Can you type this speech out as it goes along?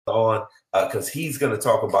on because he's going to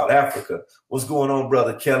talk about Africa. What's going on,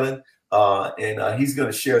 Brother Kellen? And he's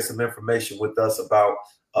going to share some information with us about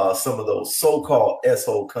some of those so-called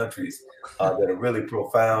S-hole countries that are really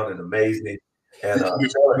profound and amazing. And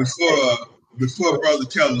before Brother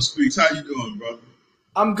Kellen speaks, how you doing, brother?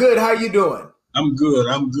 I'm good. How you doing? I'm good.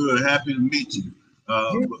 Happy to meet you.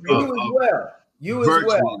 You as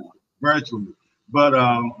well. Virtually. But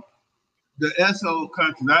the S-hole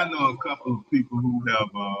countries, I know a couple of people who have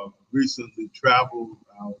recently traveled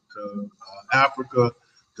out to Africa,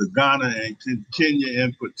 to Ghana and to Kenya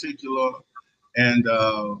in particular. And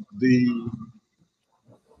the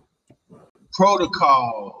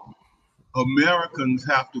protocol Americans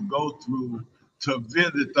have to go through to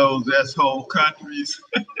visit those S-hole countries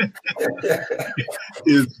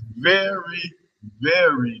is very,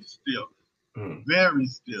 very stiff. Very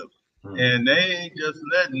stiff. And they ain't just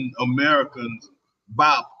letting Americans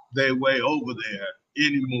bop their way over there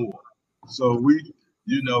anymore. So we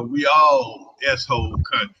all S-hole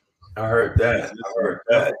countries. I heard that.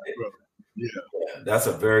 Yeah, that's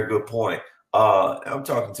a very good point. I'm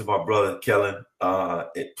talking to my brother Kellen.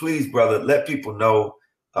 Please, brother, let people know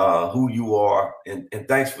who you are, and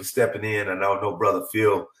thanks for stepping in. And I know Brother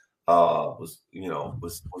Phil was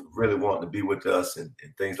really wanting to be with us and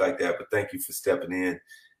things like that. But thank you for stepping in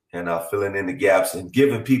and filling in the gaps and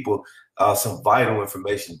giving people some vital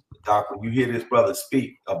information. Doc, when you hear this brother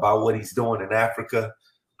speak about what he's doing in Africa,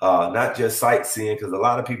 not just sightseeing, because a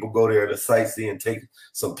lot of people go there to sightsee and take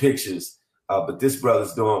some pictures. But this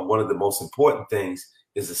brother's doing one of the most important things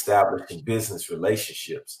is establishing business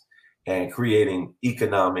relationships and creating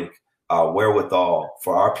economic wherewithal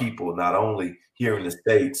for our people, not only here in the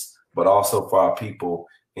States, but also for our people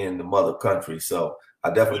in the mother country. So I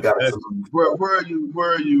definitely got to. Where are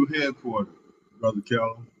you headquartered, Brother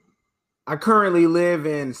Kelvin? I currently live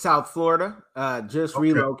in South Florida, just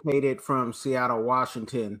relocated from Seattle,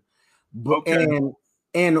 Washington.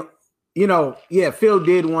 And Phil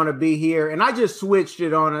did want to be here, and I just switched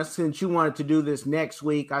it on us since you wanted to do this next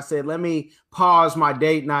week. I said, let me pause my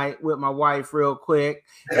date night with my wife real quick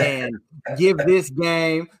and give this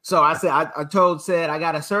game. So I said, I told Seth I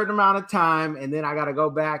got a certain amount of time, and then I got to go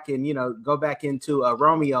back and, go back into a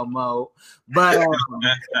Romeo mode. But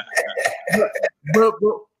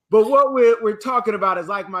what we're talking about is,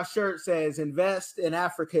 like my shirt says, invest in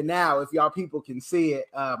Africa now. If y'all people can see it,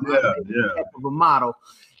 of a model.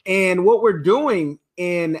 And what we're doing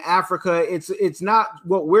in Africa, it's not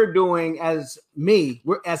what we're doing as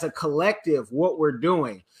we're as a collective, what we're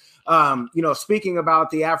doing. Speaking about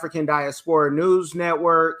the African Diaspora News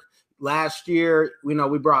Network, last year, we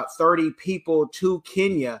brought 30 people to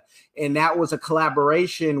Kenya, and that was a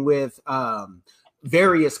collaboration with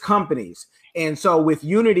various companies. And so with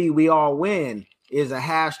Unity, we all win is a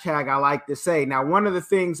hashtag I like to say. Now, one of the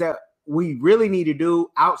things that we really need to do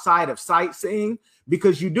outside of sightseeing,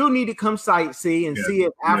 because you do need to come sightsee and see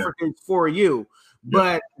if Africa is for you.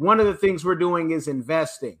 But one of the things we're doing is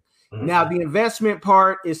investing. Now, the investment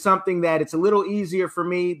part is something that it's a little easier for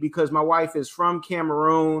me because my wife is from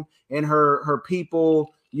Cameroon and her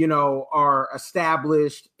people, are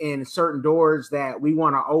established in certain doors that we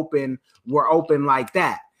want to open. We're open like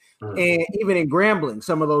that. And even in Grambling,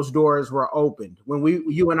 some of those doors were opened when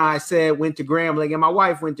you and I went to Grambling, and my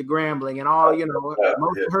wife went to Grambling, and all,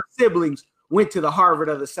 most of her siblings went to the Harvard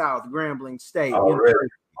of the South, Grambling State. Already.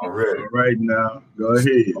 Right now, go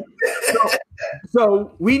ahead.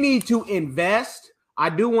 So we need to invest.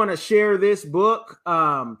 I do want to share this book,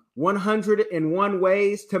 101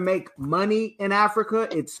 Ways to Make Money in Africa.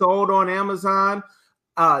 It's sold on Amazon.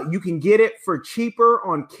 You can get it for cheaper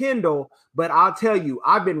on Kindle, but I'll tell you,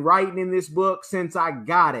 I've been writing in this book since I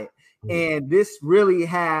got it. And this really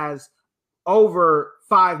has over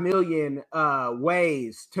 5 million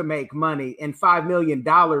ways to make money and $5 million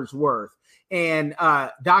worth. And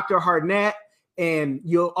Dr. Harnett, and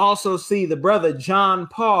you'll also see the brother John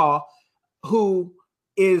Paul, who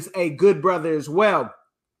is a good brother as well.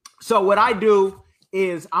 So what I do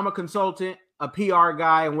is I'm a consultant, a PR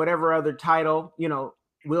guy, and whatever other title,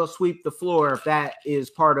 we'll sweep the floor if that is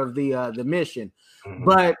part of the mission.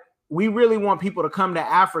 But we really want people to come to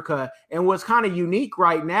Africa. And what's kind of unique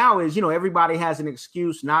right now is, everybody has an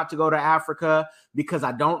excuse not to go to Africa because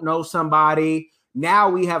I don't know somebody. Now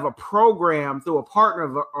we have a program through a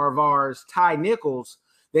partner of ours, Ty Nichols,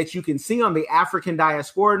 that you can see on the African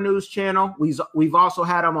Diaspora News channel. We've also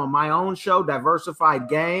had him on my own show, Diversified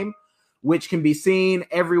Game, which can be seen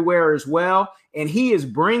everywhere as well. And he is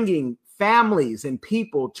bringing families and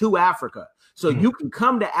people to Africa. So you can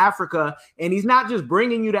come to Africa, and he's not just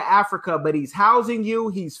bringing you to Africa, but he's housing you,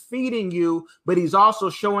 he's feeding you, but he's also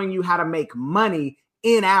showing you how to make money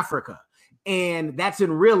in Africa, and that's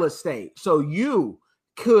in real estate. So you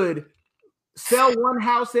could sell one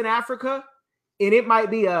house in Africa and it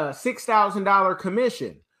might be a $6,000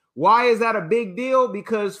 commission. Why is that a big deal?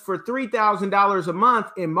 Because for $3,000 a month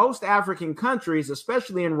in most African countries,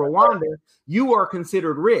 especially in Rwanda, you are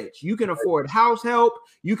considered rich. You can afford house help.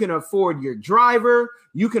 You can afford your driver.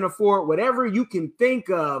 You can afford whatever you can think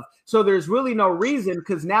of. So there's really no reason,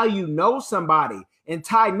 because now you know somebody. And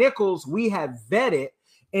Ty Nichols, we have vetted.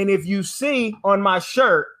 And if you see on my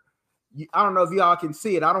shirt, I don't know if y'all can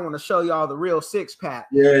see it. I don't want to show y'all the real six pack.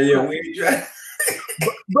 Yeah.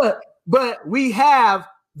 But we have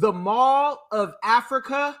the Mall of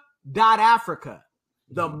Africa.Africa.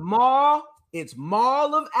 The mall, it's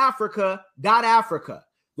Mall of Africa.Africa.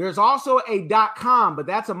 There's also a .com, but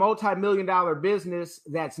that's a multi-million-dollar business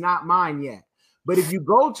that's not mine yet. But if you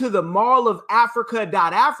go to the Mall of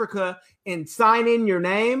Africa.Africa and sign in your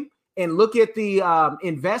name and look at the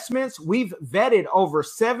investments, we've vetted over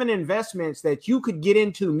 7 investments that you could get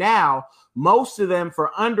into now, most of them for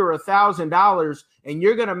under $1,000, and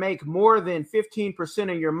you're going to make more than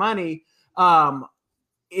 15% of your money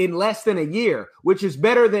in less than a year, which is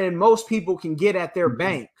better than most people can get at their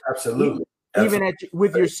bank. Absolutely. Even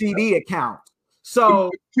with your CD account. So,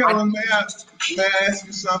 Kellen, may I ask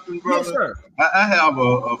you something, brother? Yes, sir. I have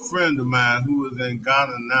a friend of mine who is in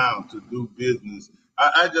Ghana now to do business.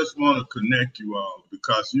 I just want to connect you all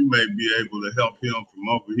because you may be able to help him from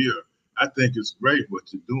over here. I think it's great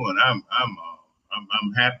what you're doing. I'm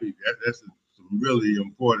happy. That's some really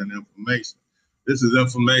important information. This is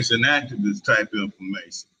information activist type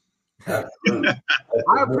information. I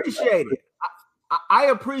appreciate it. I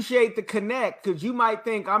appreciate the connect, because you might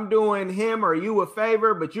think I'm doing him or you a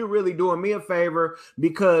favor, but you're really doing me a favor,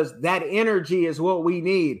 because that energy is what we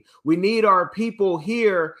need. We need our people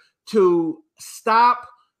here to stop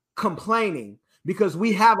complaining, because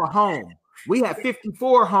we have a home. We have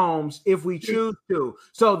 54 homes if we choose to.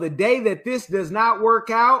 So the day that this does not work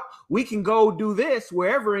out, we can go do this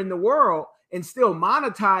wherever in the world and still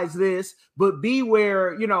monetize this, but be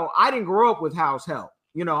where, I didn't grow up with house help.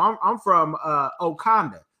 I'm from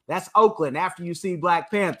Okanda. That's Oakland after you see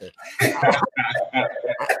Black Panther.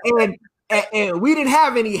 and we didn't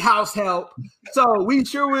have any house help. So we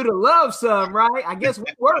sure would have loved some, right? I guess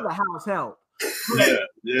we were the house help.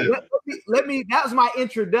 Yeah. Let me, that was my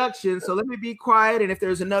introduction. So let me be quiet. And if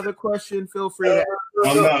there's another question, feel free to.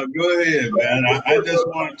 Oh, no, go ahead, man. I just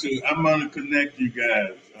I'm going to connect you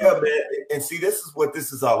guys. Yeah, man. And see, this is what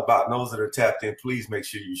this is all about. And those that are tapped in, please make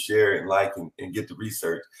sure you share and like and get the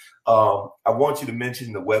research. I want you to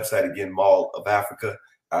mention the website again, Mall of Africa.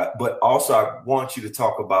 But also I want you to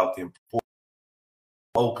talk about the importance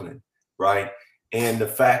of Oakland, right? And the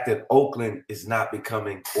fact that Oakland is not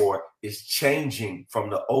becoming, or is changing from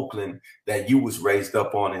the Oakland that you was raised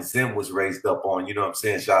up on and Zim was raised up on. You know what I'm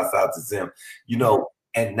saying? Shouts out to Zim.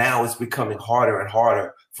 And now it's becoming harder and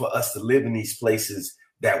harder for us to live in these places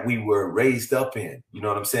that we were raised up in. You know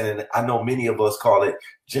what I'm saying? And I know many of us call it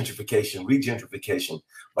gentrification, regentrification.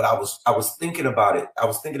 But I was thinking about it. I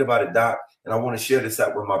was thinking about it, Doc, and I want to share this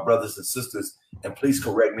out with my brothers and sisters. And please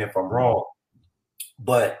correct me if I'm wrong.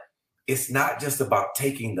 But it's not just about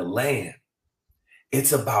taking the land.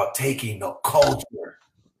 It's about taking the culture.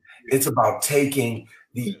 It's about taking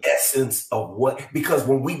the essence of because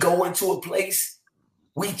when we go into a place,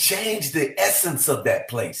 we change the essence of that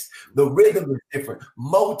place. The rhythm is different.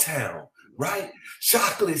 Motown, right?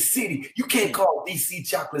 Chocolate City. You can't call DC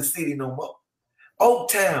Chocolate City no more.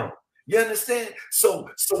 Oaktown. You understand? So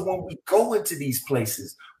when we go into these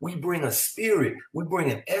places, we bring a spirit, we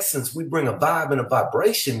bring an essence, we bring a vibe and a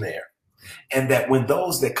vibration there. And that when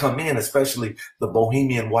those that come in, especially the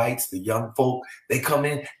bohemian whites, the young folk, they come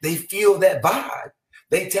in, they feel that vibe.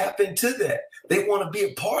 They tap into that. They want to be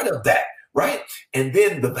a part of that, right? And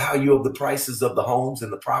then the value of the prices of the homes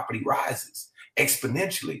and the property rises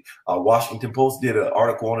exponentially. Washington Post did an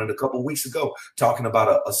article on it a couple of weeks ago talking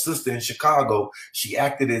about a sister in Chicago. She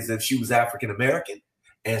acted as if she was African-American.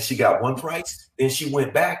 And she got one price. Then she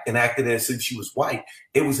went back and acted as if she was white.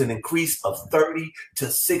 It was an increase of 30 to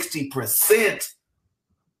 60%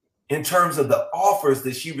 in terms of the offers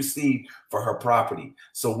that she received for her property.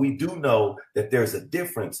 So we do know that there's a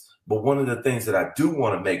difference. But one of the things that I do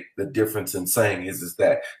want to make the difference in saying is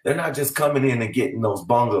that they're not just coming in and getting those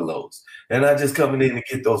bungalows. They're not just coming in to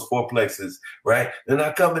get those fourplexes, right? They're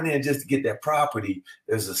not coming in just to get that property.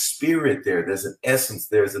 There's a spirit there. There's an essence.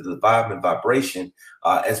 There's a vibe and vibration.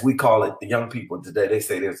 As we call it, the young people today, they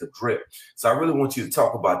say there's a drip. So I really want you to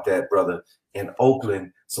talk about that, brother, in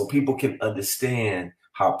Oakland, so people can understand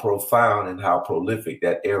how profound and how prolific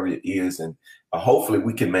that area is. And hopefully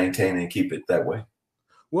we can maintain and keep it that way.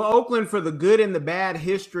 Well, Oakland, for the good and the bad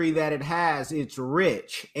history that it has, it's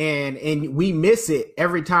rich, and we miss it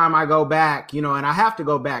every time I go back, and I have to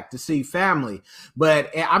go back to see family. But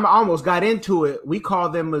I almost got into it. We call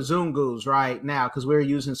them Mzungus right now because we're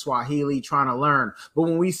using Swahili trying to learn. But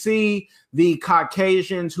when we see the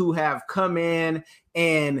Caucasians who have come in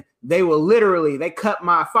and they cut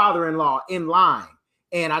my father-in-law in line.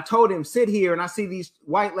 And I told him, sit here, and I see these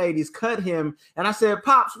white ladies cut him. And I said,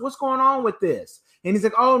 Pops, what's going on with this? And he's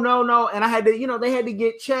like, oh, no. And I had to, they had to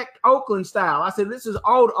get checked Oakland style. I said, this is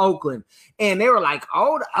old Oakland. And they were like,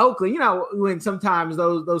 old Oakland, when sometimes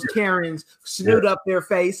those Karens snoot up their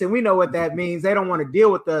face, and we know what that means. They don't want to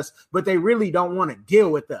deal with us, but they really don't want to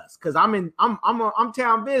deal with us because I'm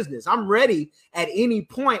town business. I'm ready at any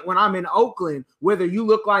point when I'm in Oakland, whether you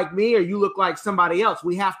look like me or you look like somebody else.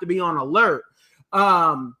 We have to be on alert.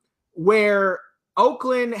 Where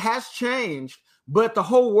Oakland has changed, but the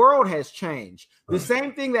whole world has changed. The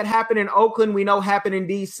same thing that happened in Oakland, we know happened in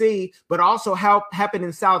DC, but also happened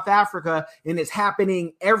in South Africa, and it's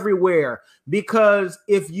happening everywhere. Because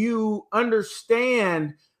if you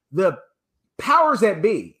understand the powers that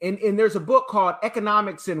be, and there's a book called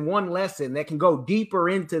Economics in One Lesson that can go deeper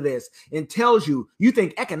into this and tells you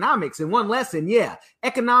think economics in one lesson. Yeah,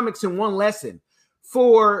 economics in one lesson.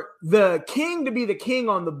 For the king to be the king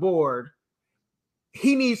on the board,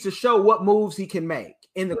 he needs to show what moves he can make,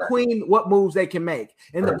 and the queen what moves they can make.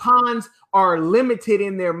 And the pawns are limited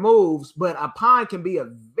in their moves, but a pawn can be a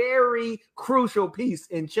very crucial piece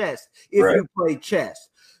in chess if you play chess.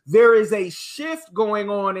 There is a shift going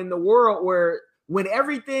on in the world where when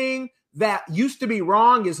everything that used to be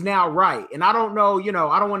wrong is now right. And I don't know,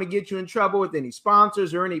 I don't want to get you in trouble with any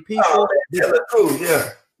sponsors or any people.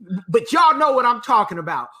 But y'all know what I'm talking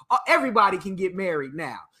about. Everybody can get married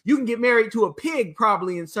now. You can get married to a pig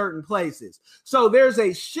probably in certain places. So there's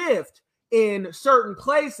a shift in certain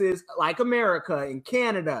places like America and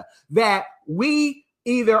Canada that we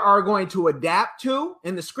either are going to adapt to,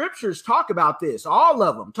 and the scriptures talk about this. All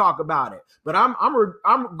of them talk about it. But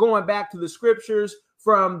I'm going back to the scriptures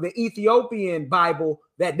from the Ethiopian Bible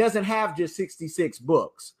that doesn't have just 66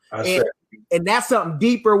 books. And that's something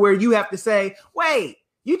deeper where you have to say, wait,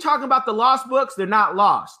 you talking about the lost books? They're not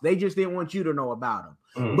lost. They just didn't want you to know about them.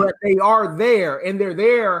 But they are there, and they're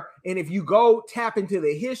there. And if you go tap into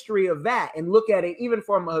the history of that and look at it, even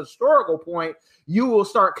from a historical point, you will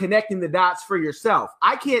start connecting the dots for yourself.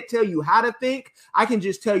 I can't tell you how to think. I can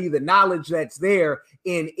just tell you the knowledge that's there,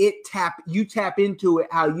 and you tap into it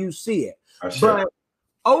how you see it. But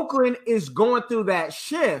Oakland is going through that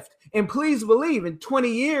shift. And please believe in 20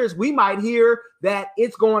 years, we might hear that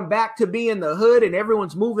it's going back to being the hood and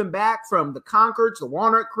everyone's moving back from the Concords, the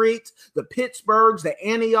Walnut Creeks, the Pittsburghs, the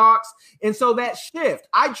Antiochs. And so that shift,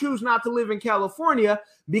 I choose not to live in California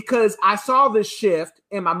because I saw this shift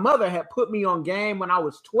and my mother had put me on game when I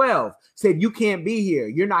was 12, said, you can't be here.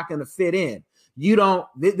 You're not going to fit in.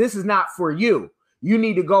 This is not for you. You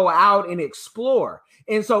need to go out and explore.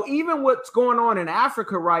 And so even what's going on in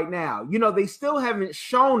Africa right now, they still haven't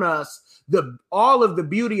shown us all of the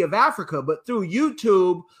beauty of Africa, but through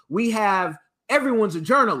YouTube, everyone's a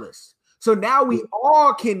journalist. So now we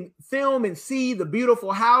all can film and see the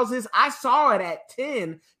beautiful houses. I saw it at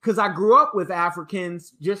 10 because I grew up with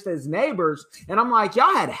Africans just as neighbors. And I'm like,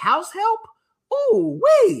 y'all had house help? Ooh,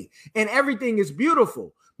 wait. And everything is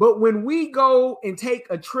beautiful. But when we go and take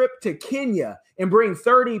a trip to Kenya and bring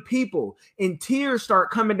 30 people and tears start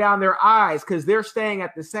coming down their eyes because they're staying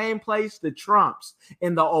at the same place the Trumps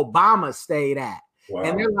and the Obamas stayed at. Wow.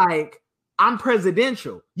 And they're like, I'm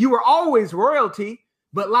presidential. You were always royalty.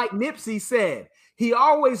 But like Nipsey said, he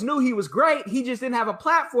always knew he was great. He just didn't have a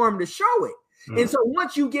platform to show it. And so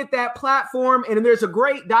once you get that platform, and there's a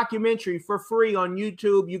great documentary for free on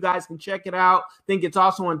YouTube, you guys can check it out. I think it's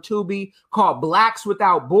also on Tubi, called Blacks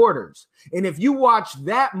Without Borders. And if you watch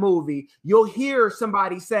that movie, you'll hear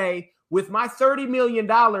somebody say, with my $30 million,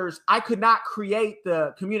 I could not create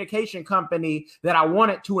the communication company that I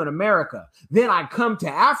wanted to in America. Then I come to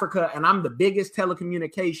Africa and I'm the biggest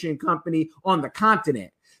telecommunication company on the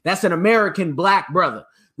continent. That's an American Black brother.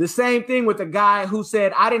 The same thing with the guy who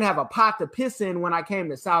said, I didn't have a pot to piss in when I came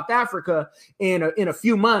to South Africa. In a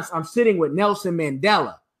few months, I'm sitting with Nelson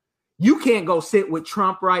Mandela. You can't go sit with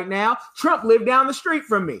Trump right now. Trump lived down the street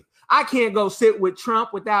from me. I can't go sit with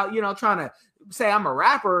Trump without, trying to say I'm a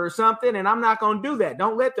rapper or something, and I'm not going to do that.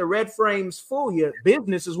 Don't let the red frames fool you.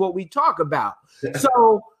 Business is what we talk about.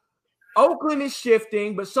 So Oakland is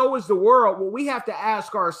shifting, but so is the world. What we have to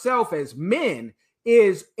ask ourselves as men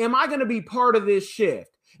is, am I going to be part of this shift?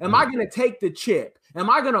 Am I going to take the chip? Am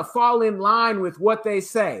I going to fall in line with what they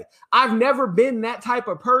say? I've never been that type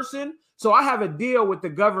of person. So I have a deal with the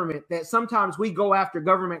government that sometimes we go after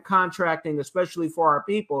government contracting, especially for our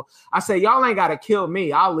people. I say, y'all ain't got to kill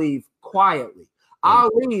me. I'll leave quietly.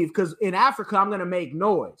 I'll leave because in Africa, I'm going to make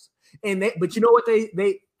noise. But you know what?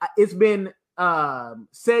 It's been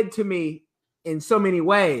said to me in so many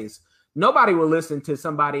ways. Nobody will listen to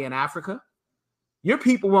somebody in Africa. Your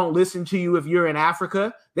people won't listen to you if you're in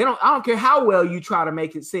Africa. I don't care how well you try to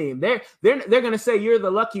make it seem. They're going to say you're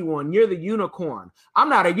the lucky one. You're the unicorn. I'm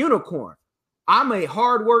not a unicorn. I'm a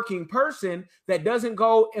hardworking person that doesn't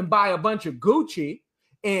go and buy a bunch of Gucci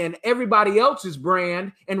and everybody else's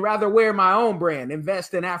brand and rather wear my own brand,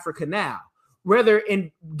 invest in Africa now, rather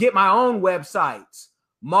get my own websites,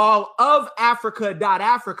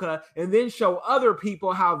 mallofafrica.africa, and then show other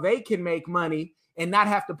people how they can make money and not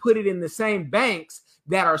have to put it in the same banks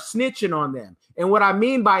that are snitching on them. And what I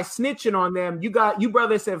mean by snitching on them, you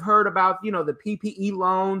brothers have heard about, the PPE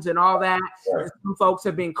loans and all that. Right. Some folks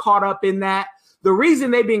have been caught up in that. The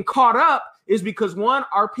reason they've been caught up is because, one,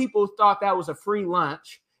 our people thought that was a free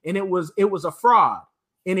lunch, and it was a fraud,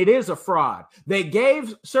 and it is a fraud. They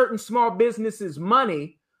gave certain small businesses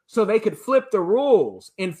money so they could flip the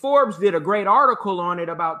rules. And Forbes did a great article on it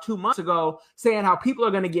about 2 months ago saying how people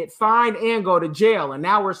are going to get fined and go to jail. And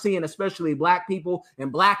now we're seeing especially black people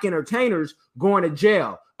and black entertainers going to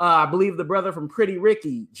jail. I believe the brother from Pretty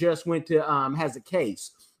Ricky just went to has a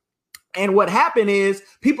case. And what happened is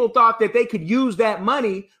people thought that they could use that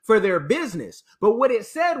money for their business. But what it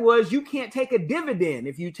said was you can't take a dividend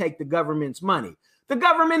if you take the government's money. The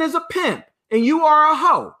government is a pimp and you are a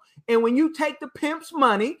hoe. And when you take the pimp's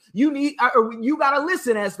money, you got to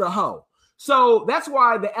listen as the hoe. So that's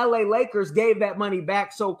why the LA Lakers gave that money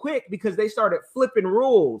back so quick, because they started flipping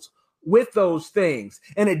rules with those things.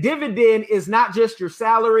 And a dividend is not just your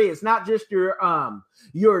salary. It's not just your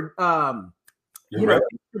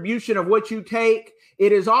distribution of what you take.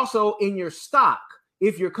 It is also in your stock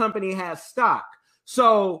if your company has stock.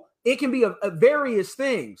 So it can be a various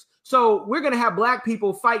things. So we're going to have black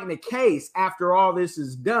people fighting a case after all this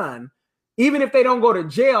is done. Even if they don't go to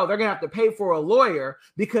jail, they're going to have to pay for a lawyer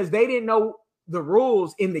because they didn't know the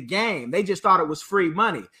rules in the game. They just thought it was free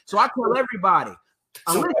money. So I tell everybody.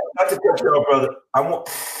 So not to cut you off, brother, I want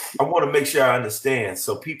to make sure I understand.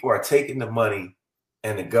 So people are taking the money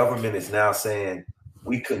and the government is now saying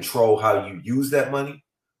we control how you use that money,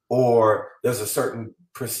 or there's a certain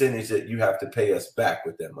percentage that you have to pay us back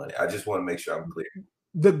with that money. I just want to make sure I'm clear.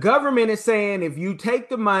 The government is saying if you take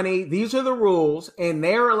the money, these are the rules, and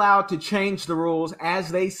they're allowed to change the rules as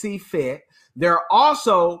they see fit. They're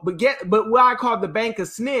also, but what I call the bank a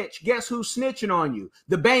snitch, guess who's snitching on you?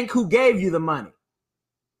 The bank who gave you the money.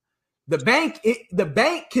 The bank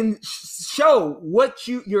can show what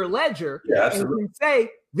your ledger, and can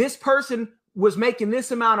say this person was making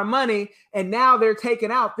this amount of money and now they're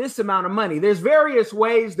taking out this amount of money. There's various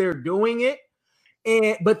ways they're doing it.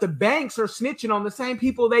 But the banks are snitching on the same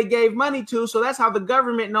people they gave money to. So that's how the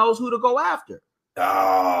government knows who to go after.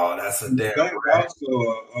 Oh, that's a damn right. Also,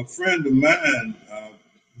 a friend of mine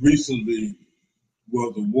recently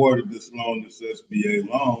was awarded this loan, this SBA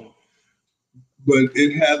loan, but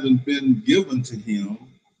it hasn't been given to him.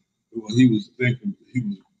 Well, he was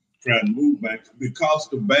trying to move banks because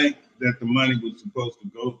the bank that the money was supposed to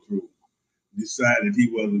go through decided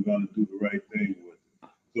he wasn't going to do the right thing with it.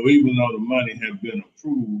 So even though the money had been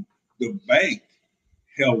approved, the bank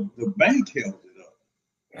held it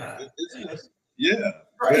up.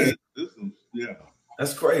 Crazy.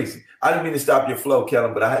 That's crazy. I didn't mean to stop your flow,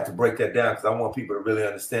 Kellen, but I had to break that down because I want people to really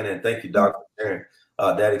understand it. And thank you, Doc, for sharing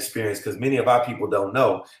that experience, because many of our people don't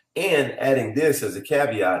know. And adding this as a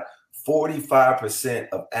caveat, 45%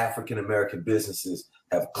 of African-American businesses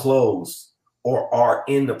have closed or are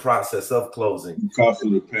in the process of closing because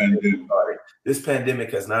of the pandemic. This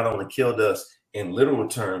pandemic has not only killed us in literal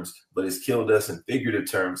terms, but it's killed us in figurative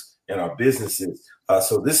terms in our businesses.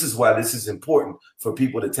 So this is why this is important for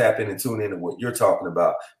people to tap in and tune into what you're talking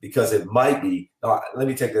about, because it might be, let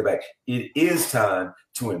me take that back. It is time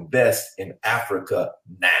to invest in Africa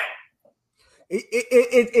now.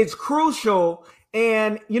 It's crucial.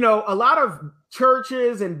 And, a lot of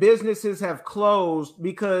churches and businesses have closed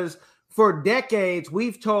because for decades,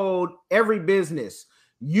 we've told every business,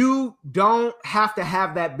 you don't have to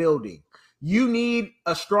have that building. You need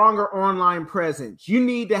a stronger online presence. You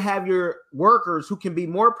need to have your workers who can be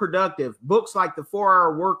more productive. Books like The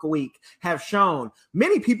 4-Hour Work Week have shown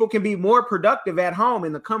many people can be more productive at home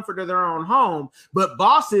in the comfort of their own home, but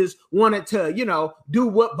bosses wanted to, do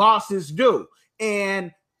what bosses do.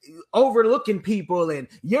 And overlooking people, and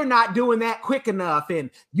you're not doing that quick enough, and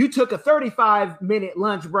you took a 35-minute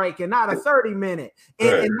lunch break and not a 30-minute,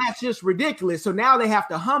 and that's just ridiculous. So now they have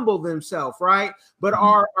to humble themselves, right? But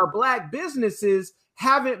our Black businesses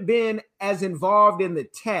haven't been as involved in the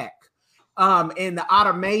tech and the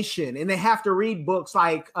automation, and they have to read books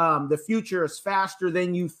like The Future is Faster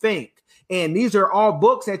Than You Think. And these are all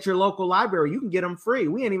books at your local library. You can get them free.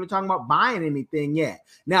 We ain't even talking about buying anything yet.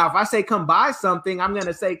 Now, if I say come buy something, I'm going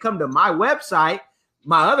to say come to my website,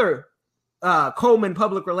 my other Coleman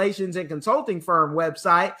Public Relations and Consulting Firm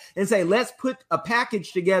website, and say, let's put a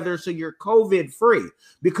package together so you're COVID free.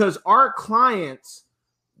 Because our clients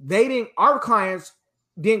didn't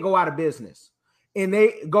go out of business. And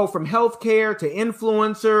they go from healthcare to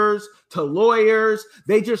influencers to lawyers.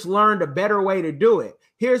 They just learned a better way to do it.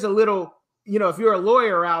 Here's a little, if you're a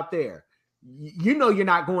lawyer out there, you're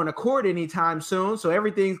not going to court anytime soon. So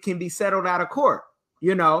everything can be settled out of court,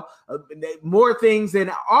 more things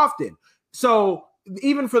than often. So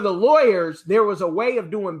even for the lawyers, there was a way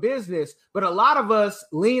of doing business, but a lot of us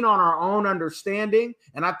lean on our own understanding.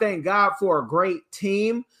 And I thank God for a great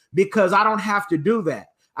team, because I don't have to do that.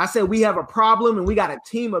 I said, we have a problem and we got a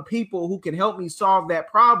team of people who can help me solve that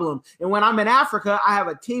problem. And when I'm in Africa, I have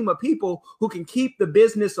a team of people who can keep the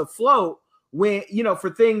business afloat when, for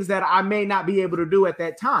things that I may not be able to do at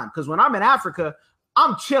that time. Because when I'm in Africa,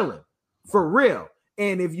 I'm chilling for real.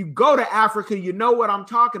 And if you go to Africa, you know what I'm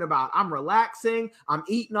talking about. I'm relaxing. I'm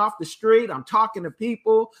eating off the street. I'm talking to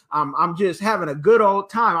people. I'm just having a good old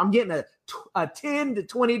time. I'm getting a $10 to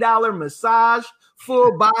 $20 massage,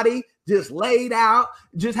 full body, just laid out,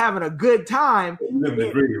 just having a good time. You live in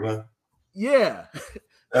the dream, huh? Yeah.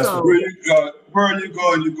 That's where you go. Where you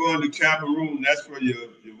go, and you go into Cameroon. That's where your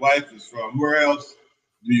wife is from. Where else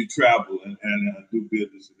do you travel and do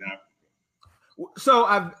business in Africa?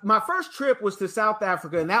 So my first trip was to South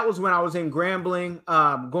Africa, and that was when I was in Grambling,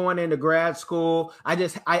 going into grad school. I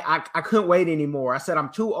couldn't wait anymore. I said, I'm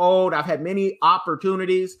too old. I've had many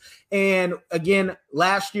opportunities. And again,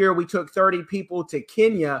 last year we took 30 people to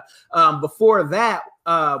Kenya. Before that,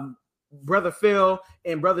 Brother Phil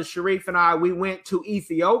and Brother Sharif and I, we went to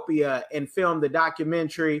Ethiopia and filmed the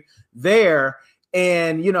documentary there.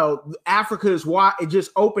 And, Africa is why it just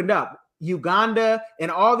opened up. Uganda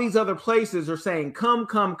and all these other places are saying, come,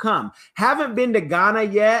 come, come. Haven't been to Ghana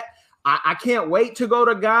yet. I can't wait to go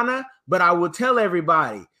to Ghana, but I will tell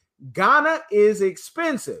everybody, Ghana is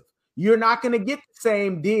expensive. You're not going to get the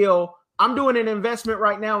same deal. I'm doing an investment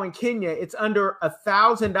right now in Kenya. It's under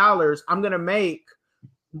 $1,000. I'm going to make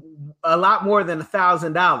a lot more than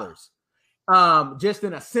 $1,000 just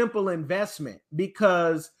in a simple investment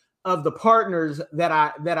because of the partners that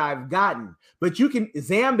I've gotten. But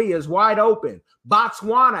Zambia is wide open.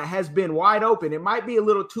 Botswana has been wide open. It might be a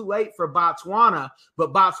little too late for Botswana,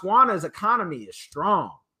 but Botswana's economy is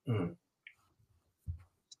strong. Awesome.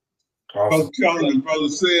 I was telling the brother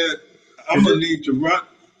said, I'm gonna need to run.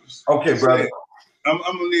 Okay, brother. I'm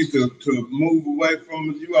gonna need to move away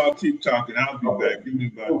from it. You all keep talking. I'll be back. Give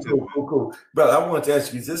me about 10 minutes. Cool. Brother, I want to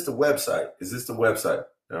ask you, is this the website?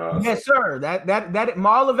 Yes, sir. That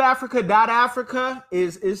mallofafrica.africa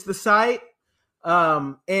is the site.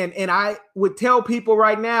 And I would tell people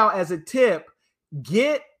right now as a tip,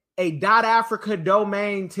 get a .africa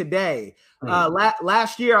domain today.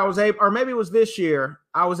 Last year I was able, or maybe it was this year,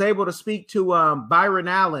 I was able to speak to Byron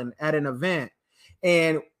Allen at an event,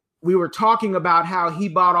 and we were talking about how he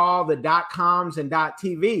bought all the .coms and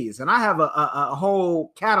 .tvs, and I have a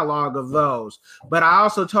whole catalog of those. But I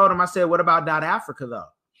also told him, I said, what about .africa though?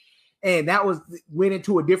 And that went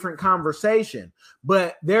into a different conversation.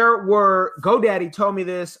 But GoDaddy told me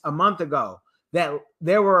this a month ago, that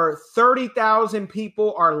there were 30,000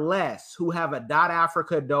 people or less who have a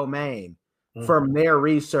 .africa domain from their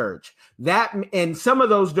research. And some of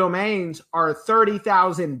those domains are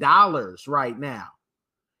 $30,000 right now.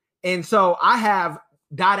 And so I have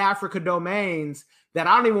 .africa domains that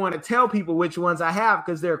I don't even want to tell people which ones I have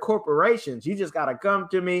because they're corporations. You just got to come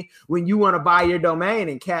to me when you want to buy your domain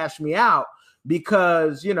and cash me out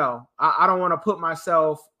because, I don't want to put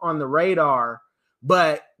myself on the radar.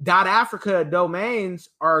 But .africa domains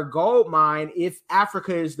are a gold mine if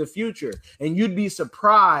Africa is the future. And you'd be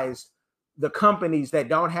surprised the companies that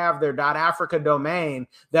don't have their .africa domain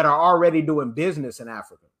that are already doing business in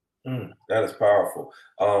Africa. That is powerful.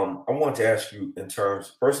 I want to ask you in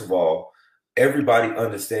terms, first of all, everybody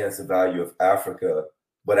understands the value of Africa,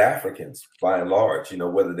 but Africans by and large,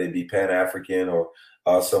 whether they be Pan-African or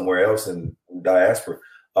somewhere else in diaspora.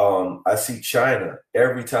 I see China.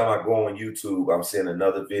 Every time I go on YouTube, I'm seeing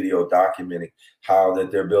another video documenting how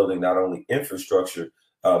that they're building not only infrastructure,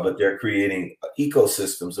 but they're creating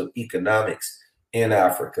ecosystems of economics in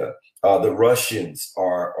Africa. The Russians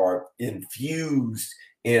are infused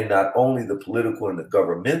in not only the political and the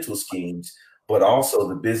governmental schemes, but also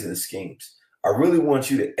the business schemes. I really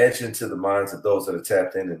want you to etch into the minds of those that are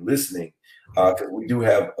tapped in and listening, because we do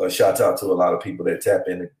have a shout out to a lot of people that tap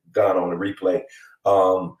in and gone on the replay.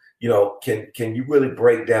 Can you really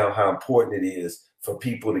break down how important it is for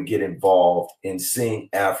people to get involved in seeing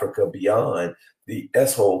Africa beyond the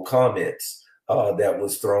S-hole comments that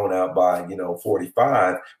was thrown out by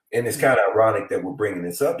 45? And it's kind of ironic that we're bringing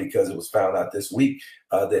this up because it was found out this week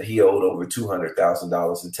that he owed over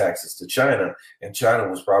 $200,000 in taxes to China, and China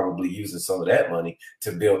was probably using some of that money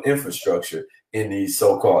to build infrastructure in these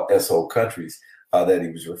so-called S-hole countries that he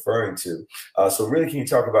was referring to. So really, can you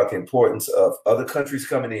talk about the importance of other countries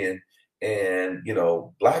coming in and,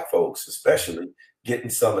 Black folks especially getting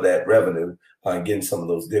some of that revenue and getting some of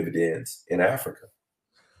those dividends in Africa?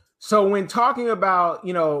 So when talking about,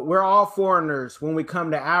 we're all foreigners when we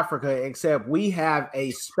come to Africa, except we have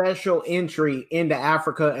a special entry into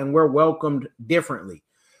Africa and we're welcomed differently.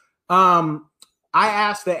 I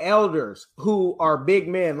asked the elders who are big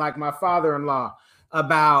men like my father-in-law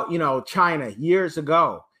about, China years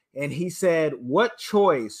ago. And he said, what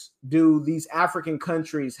choice do these African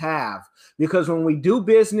countries have? Because when we do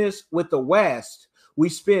business with the West, we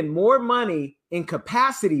spend more money in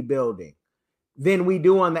capacity building than we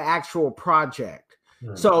do on the actual project.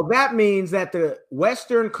 So that means that the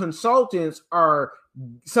Western consultants are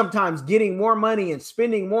sometimes getting more money and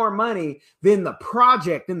spending more money than the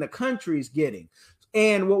project and the country's getting.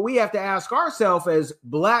 And what we have to ask ourselves as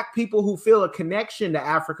Black people who feel a connection to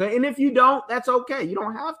Africa, and if you don't, that's okay. You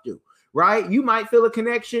don't have to, right? You might feel a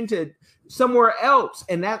connection to somewhere else.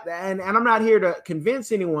 And I'm not here to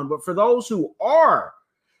convince anyone, but for those who are,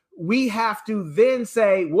 we have to then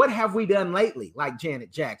say, what have we done lately? Like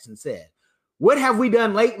Janet Jackson said, what have we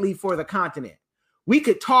done lately for the continent? We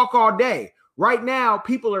could talk all day. Right now,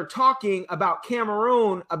 people are talking about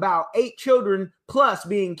Cameroon, about 8 children plus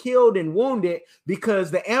being killed and wounded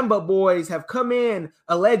because the Amba boys have come in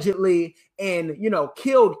allegedly and,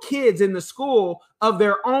 killed kids in the school of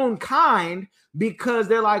their own kind because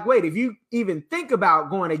they're like, wait, if you even think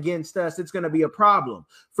about going against us, it's going to be a problem.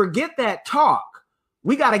 Forget that talk.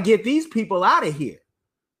 We got to get these people out of here,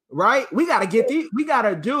 right? We got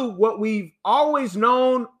to do what we've always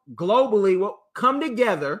known globally, what come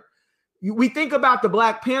together. We think about the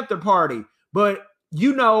Black Panther Party, but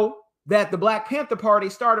that the Black Panther Party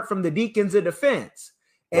started from the Deacons of Defense.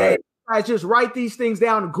 And right. You guys just write these things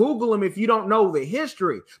down, Google them if you don't know the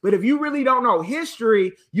history. But if you really don't know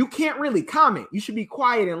history, you can't really comment. You should be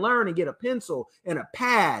quiet and learn and get a pencil and a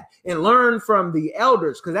pad and learn from the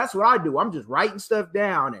elders, because that's what I do. I'm just writing stuff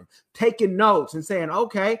down and taking notes and saying,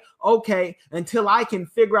 okay, until I can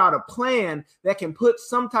figure out a plan that can put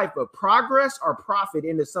some type of progress or profit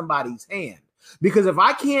into somebody's hand. Because if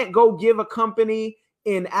I can't go give a company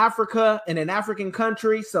in Africa, in an African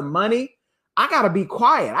country, some money, I got to be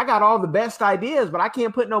quiet. I got all the best ideas, but I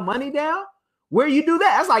can't put no money down. Where you do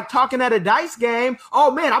that? That's like talking at a dice game.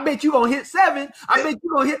 Oh, man, I bet you going to hit 7. I bet you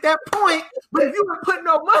going to hit that point. But if you don't put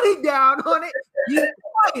no money down on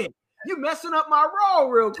it, you messing up my roll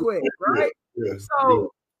real quick, right? Yeah.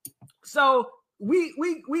 So we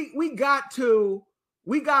got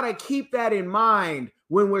to keep that in mind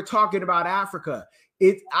when we're talking about Africa.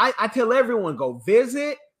 I tell everyone, go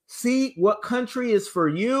visit. See what country is for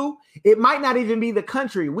you. It might not even be the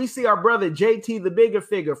country. We see our brother JT, the bigger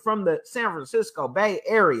figure from the San Francisco Bay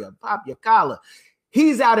Area, Pop Yakala.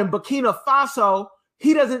 He's out in Burkina Faso.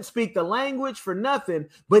 He doesn't speak the language for nothing,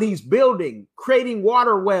 but he's building, creating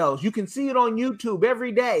water wells. You can see it on YouTube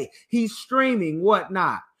every day. He's streaming,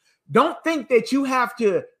 whatnot. Don't think that you have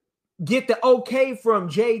to get the okay from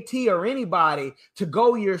JT or anybody to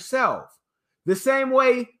go yourself. The same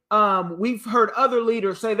way we've heard other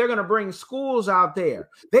leaders say they're going to bring schools out there.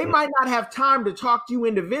 They might not have time to talk to you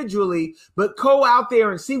individually, but go out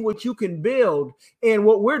there and see what you can build. And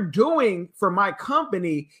what we're doing for my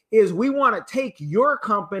company is we want to take your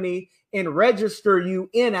company and register you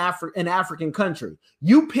in an African country.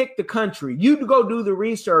 You pick the country, you go do the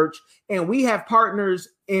research, and we have partners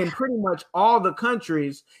in pretty much all the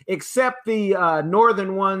countries except the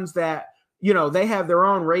northern ones that, they have their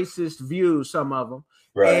own racist views, some of them.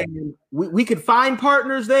 Right. And we could find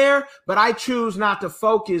partners there, but I choose not to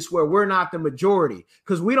focus where we're not the majority,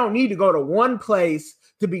 because we don't need to go to one place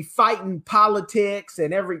to be fighting politics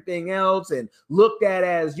and everything else and looked at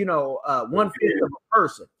as, 1/5 of a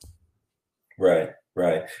person. Right.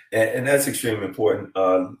 And that's extremely important.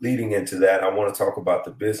 Leading into that, I want to talk about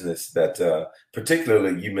the business that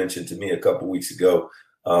particularly you mentioned to me a couple of weeks ago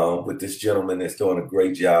with this gentleman that's doing a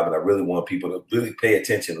great job. And I really want people to really pay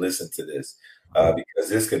attention, listen to this, because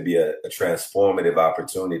this could be a transformative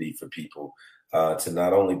opportunity for people to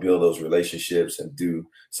not only build those relationships and do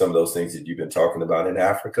some of those things that you've been talking about in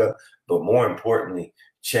Africa, but more importantly,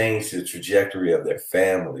 change the trajectory of their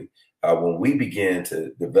family. When we begin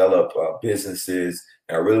to develop businesses,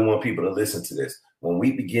 and I really want people to listen to this, when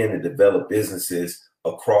we begin to develop businesses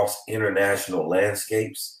across international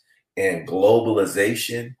landscapes and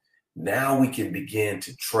globalization, now we can begin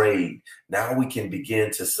to trade. Now we can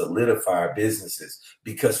begin to solidify our businesses.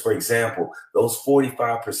 Because, for example, those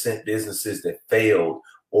 45% businesses that failed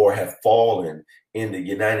or have fallen in the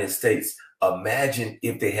United States, imagine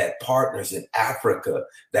if they had partners in Africa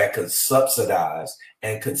that could subsidize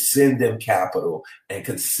and could send them capital and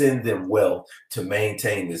could send them wealth to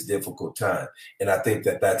maintain this difficult time. And I think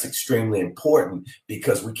that that's extremely important,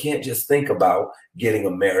 because we can't just think about getting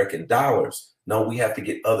American dollars. No, we have to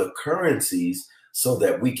get other currencies so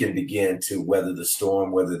that we can begin to weather the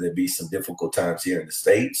storm, whether there be some difficult times here in the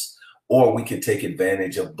States, or we can take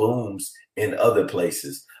advantage of booms in other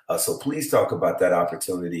places. So please talk about that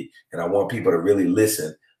opportunity. And I want people to really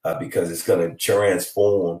listen, because it's going to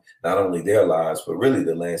transform not only their lives, but really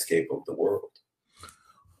the landscape of the world.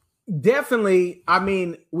 Definitely. I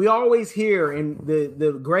mean, we always hear in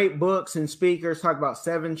the great books and speakers talk about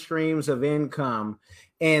 7 streams of income.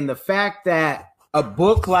 And the fact that a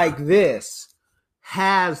book like this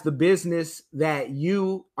has the business that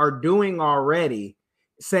you are doing already,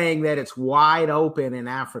 saying that it's wide open in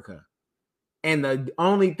Africa. And the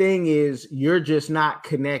only thing is you're just not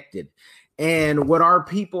connected. And what our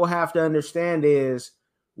people have to understand is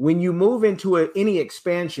when you move into any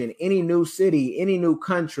expansion, any new city, any new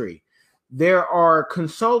country, there are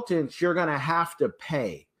consultants you're going to have to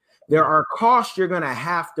pay. There are costs you're going to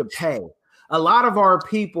have to pay. A lot of our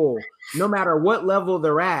people, no matter what level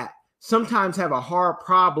they're at, sometimes have a hard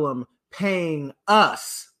problem paying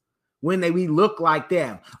us when we look like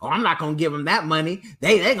them. Oh, I'm not going to give them that money.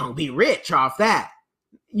 They're going to be rich off that.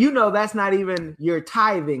 You know, that's not even your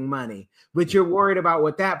tithing money, but you're worried about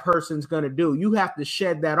what that person's going to do. You have to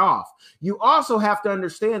shed that off. You also have to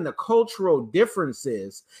understand the cultural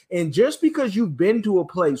differences. And just because you've been to a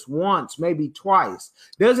place once, maybe twice,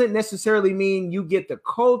 doesn't necessarily mean you get the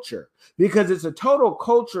culture, because it's a total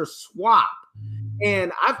culture swap.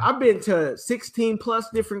 And I've been to 16 plus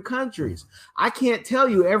different countries. I can't tell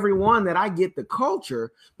you every one that I get the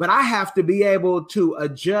culture, but I have to be able to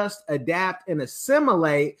adjust, adapt, and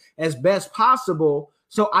assimilate as best possible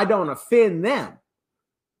so I don't offend them.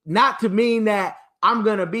 Not to mean that I'm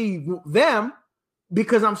going to be them,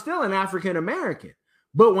 because I'm still an African American.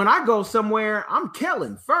 But when I go somewhere, I'm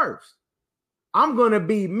killing first. I'm going to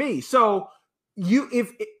be me. So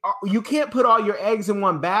you can't put all your eggs in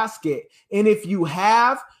one basket. And if you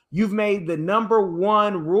have, you've made the number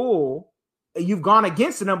one rule. You've gone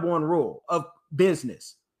against the number one rule of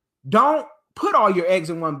business. Don't put all your eggs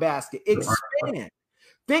in one basket. Expand.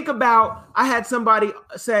 Think about, I had somebody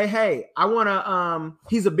say, hey, I want to,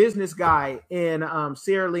 he's a business guy in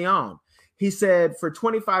Sierra Leone. He said, for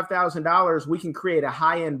 $25,000, we can create a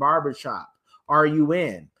high-end barbershop. Are you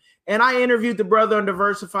in? And I interviewed the brother on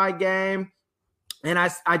Diversified Game. And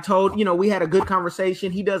I told, we had a good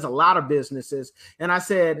conversation. He does a lot of businesses. And I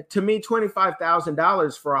said, to me,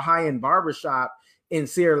 $25,000 for a high-end barbershop in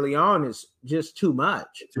Sierra Leone is just too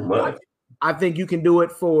much. Too much. I think you can do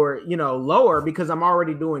it for, lower, because I'm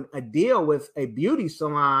already doing a deal with a beauty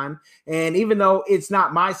salon. And even though it's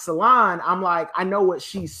not my salon, I'm like, I know what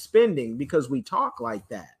she's spending because we talk like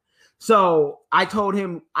that. So I told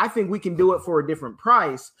him, I think we can do it for a different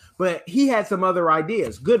price, but he had some other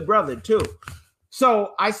ideas. Good brother too.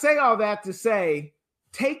 So I say all that to say,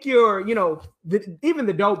 take your, even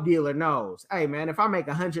the dope dealer knows, hey man, if I make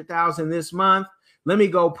 100,000 this month, let me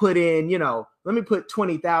go put in, let me put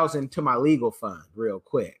 20,000 to my legal fund real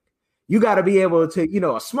quick. You got to be able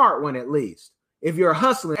to, a smart one at least. If you're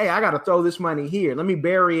hustling, hey, I got to throw this money here. Let me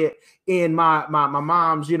bury it in my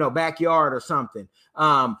mom's, backyard or something.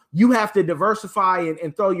 You have to diversify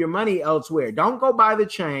and throw your money elsewhere. Don't go buy the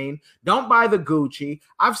chain. Don't buy the Gucci.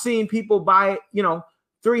 I've seen people buy,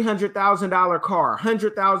 $300,000 car,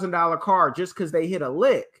 $100,000 car just because they hit a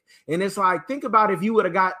lick. And it's like, think about if you would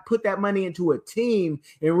have put that money into a team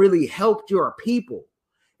and really helped your people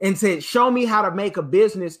and said, show me how to make a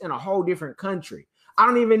business in a whole different country. I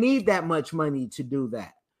don't even need that much money to do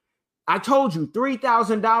that. I told you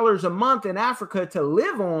 $3,000 a month in Africa to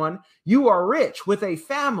live on. You are rich with a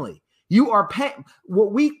family. You are paying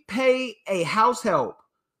what we pay a house help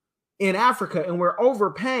in Africa, and we're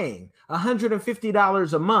overpaying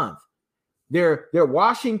 $150 a month. They're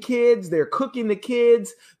washing kids. They're cooking the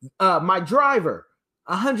kids. My driver,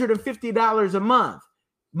 $150 a month.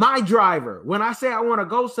 My driver. When I say I want to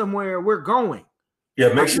go somewhere, we're going.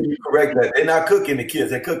 Yeah, make sure you correct that. They're not cooking the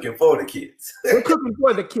kids. They're cooking for the kids. They're cooking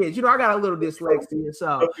for the kids. You know, I got a little dyslexia,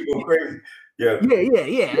 so crazy. Yeah,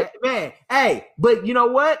 man. Hey, but you know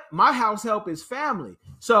what? My house help is family.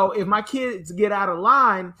 So if my kids get out of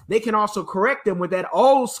line, they can also correct them with that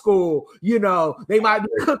old school. You know, they might be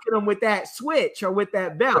cooking them with that switch or with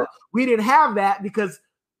that belt. We didn't have that because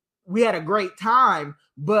we had a great time,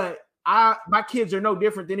 but my kids are no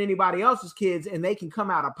different than anybody else's kids, and they can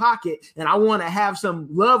come out of pocket. And I want to have some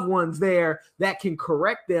loved ones there that can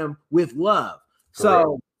correct them with love. Correct.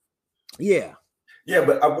 So, yeah. Yeah,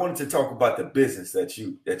 but I wanted to talk about the business that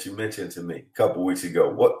you mentioned to me a couple of weeks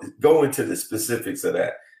ago. Go into the specifics of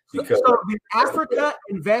that. Because so the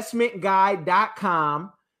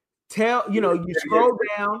AfricaInvestmentGuide.com, you scroll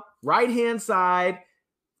down, right-hand side,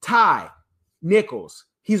 Ty Nichols.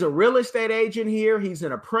 He's a real estate agent here. He's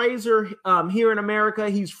an appraiser here in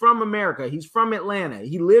America. He's from America. He's from Atlanta.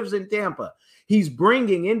 He lives in Tampa. He's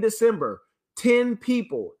bringing in December 10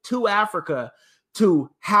 people to Africa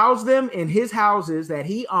to house them in his houses that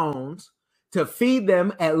he owns, to feed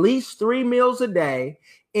them at least 3 meals a day.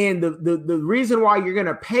 And the reason why you're going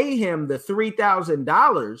to pay him the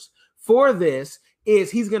 $3,000 for this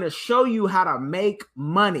is he's going to show you how to make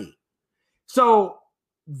money. So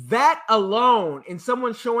that alone, and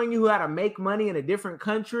someone showing you how to make money in a different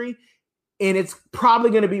country, and it's probably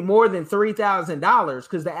going to be more than $3,000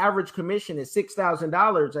 because the average commission is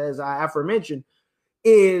 $6,000, as I aforementioned,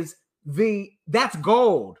 that's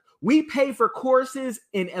gold. We pay for courses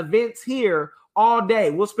and events here all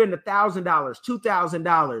day. We'll spend $1,000,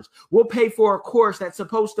 $2,000. We'll pay for a course that's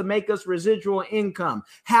supposed to make us residual income.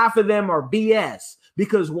 Half of them are BS.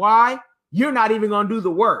 Because why? You're not even going to do the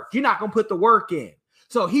work. You're not going to put the work in.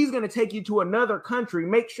 So he's going to take you to another country.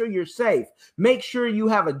 Make sure you're safe. Make sure you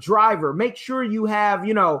have a driver. Make sure you have,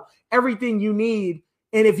 everything you need.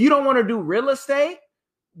 And if you don't want to do real estate,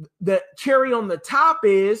 the cherry on the top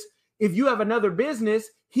is if you have another business,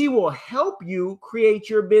 he will help you create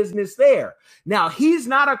your business there. Now, he's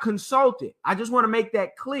not a consultant. I just want to make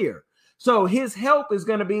that clear. So his help is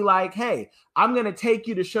going to be like, hey, I'm going to take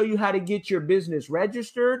you to show you how to get your business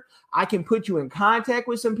registered. I can put you in contact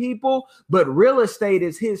with some people, but real estate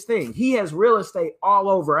is his thing. He has real estate all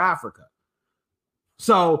over Africa.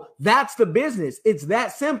 So that's the business. It's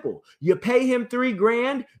that simple. You pay him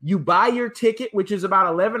 $3,000. You buy your ticket, which is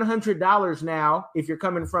about $1,100 now if you're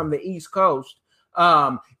coming from the East Coast.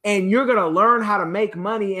 And you're going to learn how to make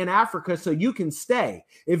money in Africa so you can stay.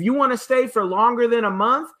 If you want to stay for longer than a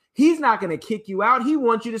month, he's not going to kick you out. He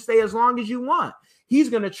wants you to stay as long as you want. He's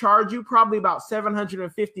going to charge you probably about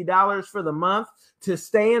 $750 for the month to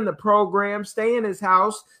stay in the program, stay in his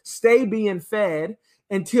house, stay being fed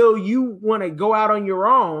until you want to go out on your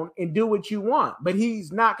own and do what you want. But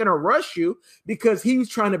he's not going to rush you because he's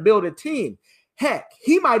trying to build a team. Heck,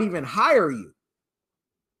 he might even hire you.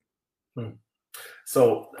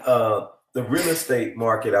 So the real estate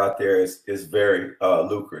market out there is very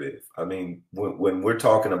lucrative. I mean, when we're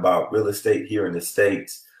talking about real estate here in the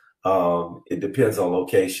States, it depends on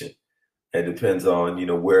location. It depends on,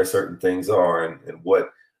 where certain things are and what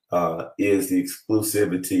is the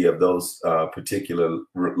exclusivity of those particular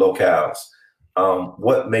locales.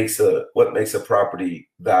 What makes a property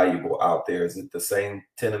valuable out there? Is it the same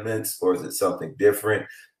tenements or is it something different?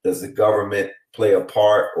 Does the government play a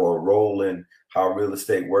part or a role in how real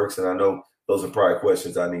estate works? And I know those are probably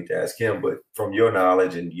questions I need to ask him, but from your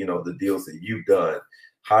knowledge and, the deals that you've done,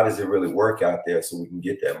 how does it really work out there so we can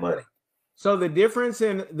get that money? So the difference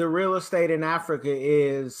in the real estate in Africa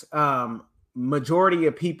is majority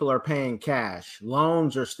of people are paying cash.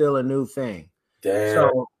 Loans are still a new thing. Damn.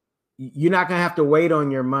 So you're not going to have to wait on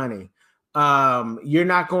your money. You're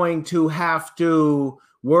not going to have to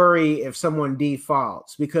worry if someone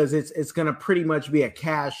defaults because it's going to pretty much be a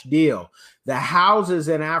cash deal. The houses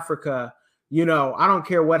in Africa, I don't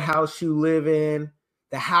care what house you live in.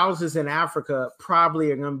 The houses in Africa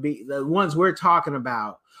probably are going to be the ones we're talking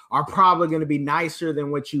about are probably going to be nicer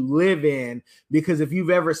than what you live in, because if you've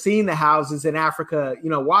ever seen the houses in Africa,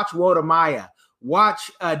 watch Wodamaya,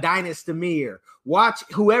 watch Dinus Demir, watch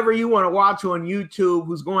whoever you want to watch on YouTube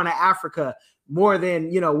who's going to Africa more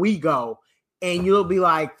than, we go. And you'll be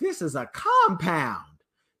like, this is a compound,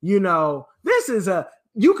 you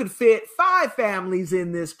could fit 5 families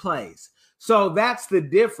in this place. So that's the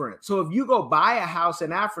difference. So if you go buy a house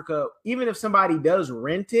in Africa, even if somebody does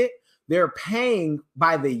rent it, they're paying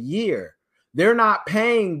by the year. They're not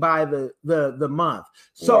paying by the month.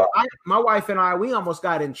 So Wow. my wife and I, we almost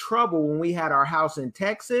got in trouble when we had our house in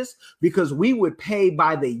Texas because we would pay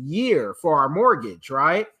by the year for our mortgage,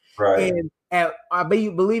 right? Right. And I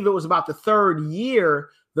believe it was about the third year,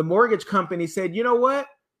 the mortgage company said, you know what?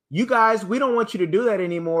 You guys, we don't want you to do that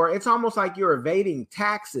anymore. It's almost like you're evading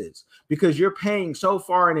taxes because you're paying so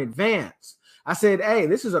far in advance. I said, hey,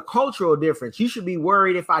 this is a cultural difference. You should be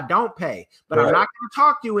worried if I don't pay, but I'm not going to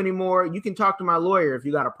talk to you anymore. You can talk to my lawyer if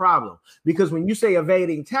you got a problem. Because when you say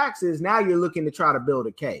evading taxes, now you're looking to try to build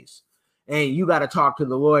a case. And you got to talk to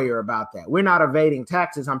the lawyer about that. We're not evading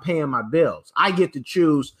taxes. I'm paying my bills. I get to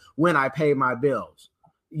choose when I pay my bills,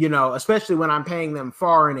 especially when I'm paying them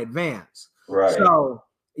far in advance. Right. So,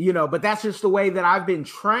 but that's just the way that I've been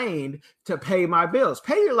trained to pay my bills.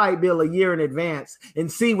 Pay your light bill a year in advance and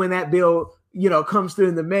see when that bill, comes through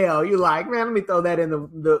in the mail. You're like, man, let me throw that in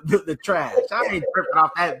the trash. I ain't tripping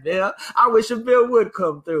off that bill. I wish a bill would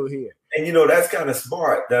come through here. And, that's kind of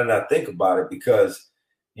smart now that I think about it because,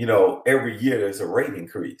 every year there's a rate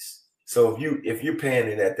increase. So if you're paying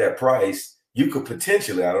it at that price, you could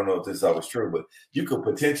potentially, I don't know if this is always true, but you could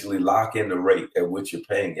potentially lock in the rate at which you're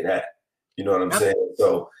paying it at. You know what I'm saying?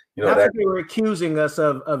 So, that's what they were accusing us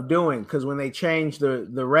of doing, because when they changed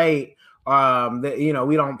the rate,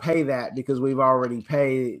 we don't pay that because we've already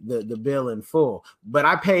paid the bill in full. But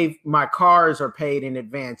my cars are paid in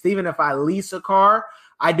advance. Even if I lease a car,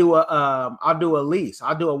 I'll do a lease.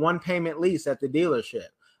 I'll do a one payment lease at the dealership.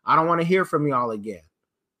 I don't want to hear from y'all again.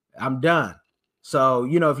 I'm done. So,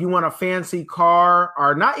 if you want a fancy car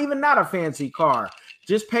or not a fancy car,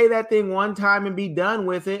 just pay that thing one time and be done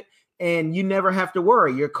with it. And you never have to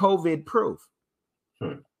worry. You're COVID proof.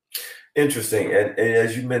 Interesting. And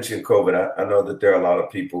as you mentioned COVID, I know that there are a lot of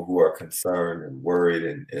people who are concerned and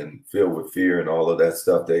worried and filled with fear and all of that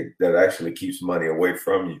stuff that actually keeps money away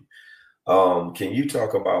from you. Can you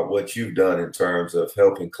talk about what you've done in terms of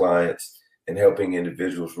helping clients and helping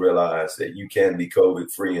individuals realize that you can be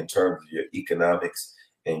COVID free in terms of your economics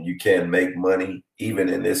and you can make money even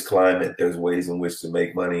in this climate? There's ways in which to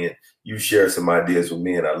make money, and you share some ideas with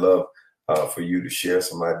me, and I love for you to share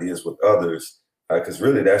some ideas with others because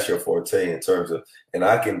really that's your forte in terms of, and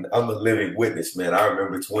I'm a living witness, man. I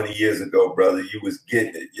remember 20 years ago, brother, you was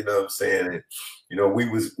getting it, you know what I'm saying? And, we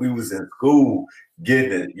was in school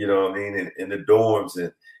getting it, you know what I mean, in the dorms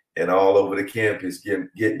and all over the campus getting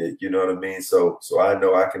it, you know what I mean? So I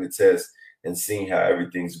know I can attest and see how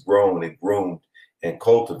everything's grown and groomed and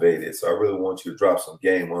cultivated. So I really want you to drop some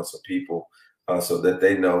game on some people so that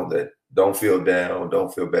they know that don't feel down,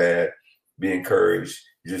 don't feel bad, be encouraged.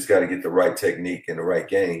 You just got to get the right technique and the right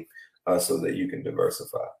game so that you can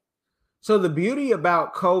diversify. So the beauty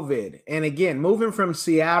about COVID, and again, moving from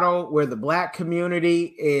Seattle, where the Black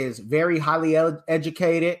community is very highly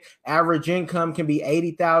educated, average income can be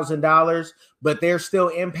 $80,000, but they're still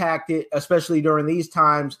impacted, especially during these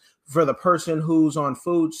times, for the person who's on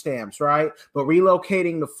food stamps, right? But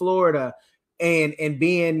relocating to Florida and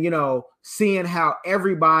being, seeing how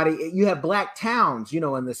you have Black towns,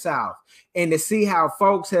 in the South, and to see how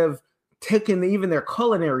folks have taken even their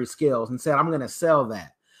culinary skills and said, I'm going to sell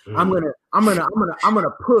that. I'm gonna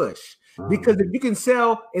push, because if you can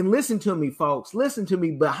sell, and listen to me, folks, listen to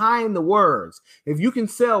me behind the words. If you can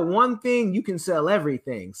sell one thing, you can sell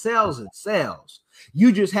everything. Sales and sales.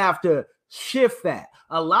 You just have to shift that.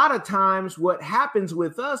 A lot of times what happens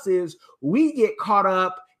with us is we get caught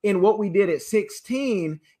up in what we did at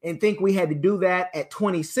 16 and think we had to do that at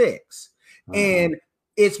 26. And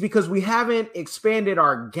it's because we haven't expanded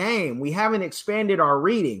our game. We haven't expanded our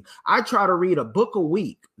reading. I try to read a book a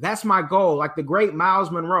week. That's my goal. Like the great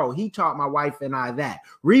Miles Monroe, he taught my wife and I that.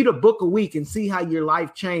 Read a book a week and see how your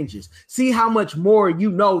life changes. See how much more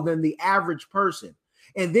you know than the average person.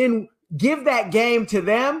 And then give that game to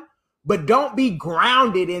them, but don't be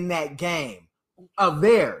grounded in that game of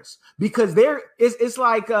theirs, because it's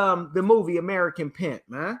like the movie American Pimp,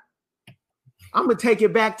 man. I'm going to take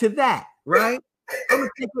it back to that, right? I'm going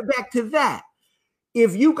to take it back to that.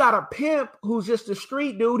 If you got a pimp who's just a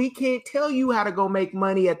street dude, he can't tell you how to go make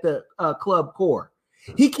money at the club core.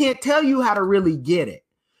 He can't tell you how to really get it,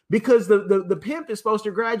 because the pimp is supposed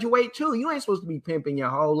to graduate too. You ain't supposed to be pimping your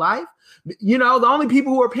whole life. The only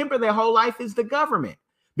people who are pimping their whole life is the government,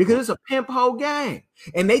 because it's a pimp whole game.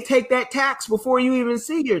 And they take that tax before you even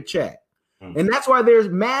see your check. And that's why they're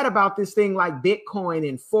mad about this thing like Bitcoin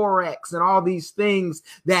and Forex and all these things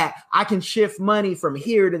that I can shift money from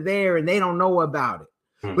here to there and they don't know about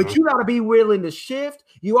it. But you got to be willing to shift.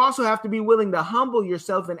 You also have to be willing to humble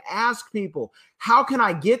yourself and ask people, how can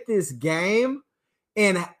I get this game?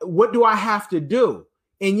 And what do I have to do?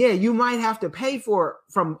 And yeah, you might have to pay for it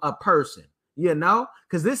from a person. you know,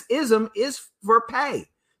 because this ism is for pay.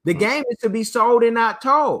 The game is to be sold and not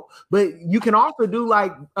told. But you can also do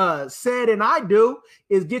like Said and I do,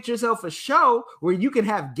 is get yourself a show where you can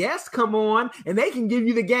have guests come on and they can give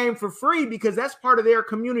you the game for free because that's part of their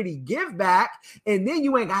community give back. And then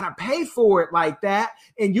you ain't got to pay for it like that.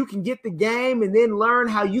 And you can get the game and then learn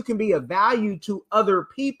how you can be of value to other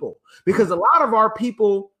people. Because a lot of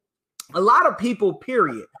people,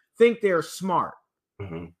 period, think they're smart.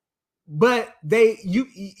 Mm-hmm. But they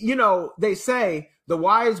say the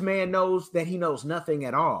wise man knows that he knows nothing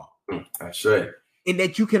at all. That's right. And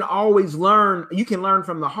that you can always learn. You can learn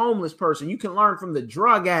from the homeless person. You can learn from the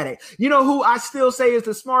drug addict. You know who I still say is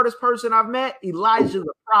the smartest person I've met? Elijah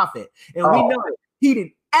the prophet. And we know he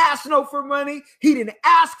didn't ask for money. He didn't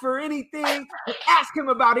ask for anything. Ask him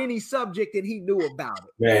about any subject and he knew about it.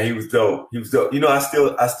 Man, he was dope. He was dope. You know, I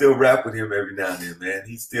still rap with him every now and then, man.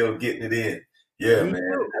 He's still getting it in. Yeah, man.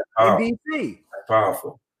 That's powerful. In DC. That's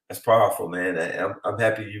powerful. That's powerful, man. I'm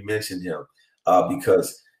happy you mentioned him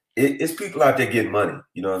because it's people out there getting money.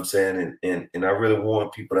 You know what I'm saying? And I really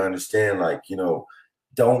want people to understand, like, you know,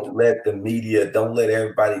 don't let the media, don't let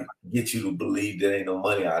everybody get you to believe there ain't no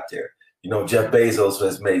money out there. You know, Jeff Bezos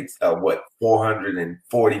has made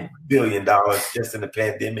 $440 billion just in the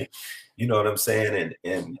pandemic. You know what I'm saying?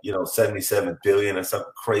 And you know, 77 billion or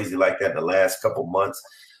something crazy like that in the last couple months.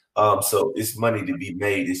 So it's money to be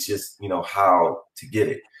made. It's just, you know, how to get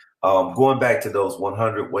it. Going back to those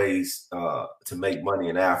 100 ways to make money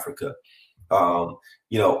in Africa,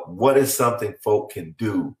 you know, what is something folk can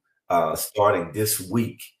do starting this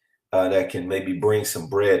week that can maybe bring some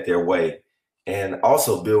bread their way and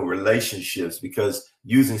also build relationships, because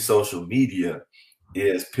using social media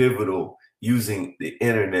is pivotal. Using the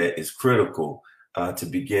internet is critical to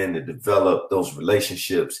begin to develop those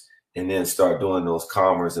relationships and then start doing those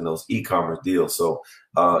commerce and those e-commerce deals. So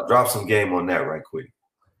drop some game on that right quick.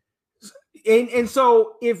 And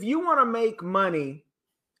so if you want to make money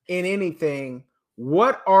in anything,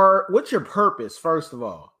 what's your purpose, first of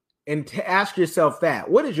all? And to ask yourself that,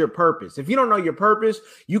 what is your purpose? If you don't know your purpose,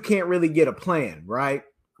 you can't really get a plan, right?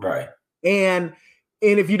 Right. And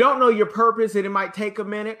if you don't know your purpose and it might take a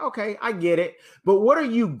minute, okay, I get it. But what are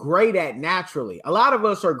you great at naturally? A lot of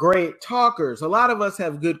us are great talkers. A lot of us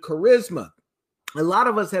have good charisma. A lot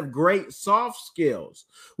of us have great soft skills,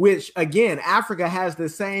 which, again, Africa has the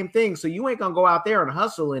same thing. So you ain't going to go out there and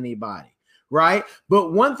hustle anybody, right?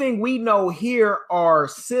 But one thing we know here are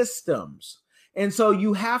systems. And so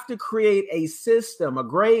you have to create a system. A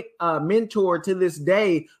great mentor to this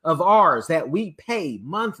day of ours that we pay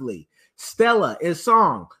monthly, Stella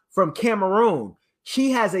Isong from Cameroon.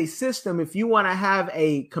 She has a system if you want to have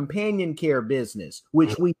a companion care business,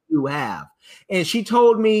 which we do have. And she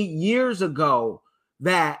told me years ago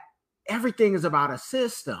that everything is about a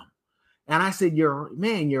system. And I said, you're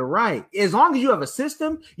right. As long as you have a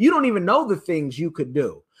system, you don't even know the things you could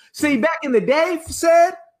do. See, back in the day,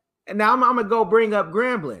 Said, and now I'm going to go bring up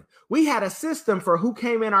Grambling. We had a system for who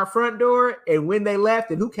came in our front door and when they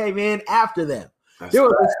left and who came in after them. There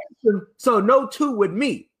was a system, so no two would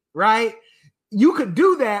meet, right? You could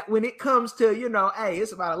do that when it comes to, you know, hey,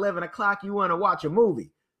 it's about 11 o'clock. You want to watch a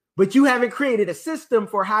movie, but you haven't created a system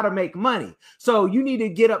for how to make money. So you need to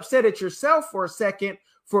get upset at yourself for a second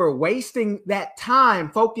for wasting that time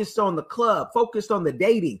focused on the club, focused on the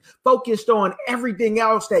dating, focused on everything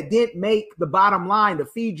else that didn't make the bottom line to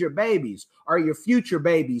feed your babies or your future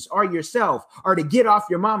babies or yourself or to get off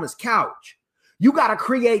your mama's couch. You got to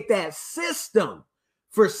create that system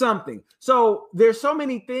for something. So there's so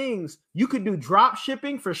many things. You could do drop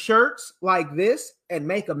shipping for shirts like this and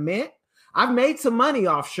make a mint. I've made some money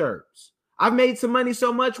off shirts. I've made some money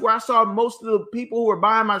so much where I saw most of the people who were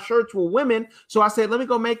buying my shirts were women. So I said, let me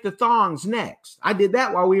go make the thongs next. I did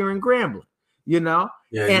that while we were in Grambling, you know?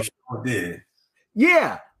 Yeah, and, you sure did.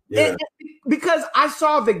 Yeah. And because I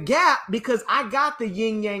saw the gap, because I got the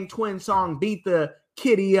Yin Yang Twin song, Beat the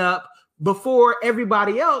Kitty Up, before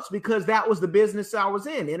everybody else, because that was the business I was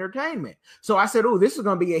in, entertainment. So I said, oh, this is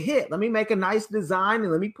going to be a hit. Let me make a nice design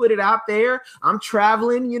and let me put it out there. I'm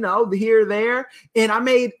traveling, you know, here, there. And I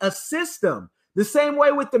made a system the same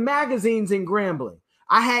way with the magazines in Grambling.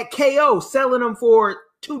 I had KO selling them for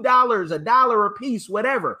 $2, $1 a piece,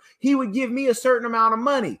 whatever. He would give me a certain amount of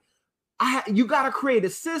money. You got to create a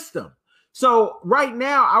system. So right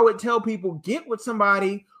now I would tell people, get with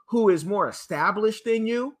somebody who is more established than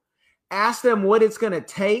you. Ask them what it's going to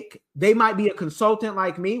take. They might be a consultant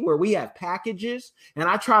like me where we have packages and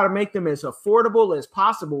I try to make them as affordable as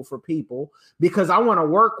possible for people because I want to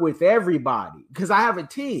work with everybody because I have a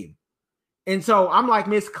team. And so I'm like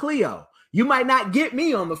Miss Cleo. You might not get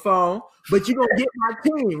me on the phone, but you're going to get my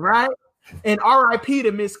team, right? And RIP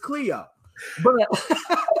to Miss Cleo. But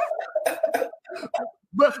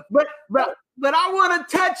but I want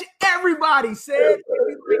to touch everybody. Said,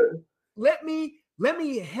 let me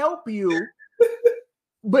help you.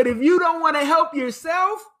 But if you don't want to help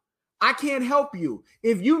yourself, I can't help you.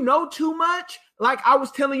 If you know too much, like I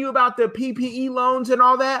was telling you about the PPE loans and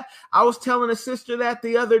all that, I was telling a sister that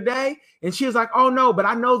the other day, and she was like, oh no, but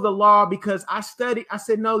I know the law because I studied. I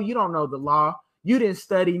said, no, you don't know the law. You didn't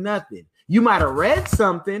study nothing. You might have read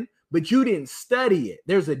something, but you didn't study it.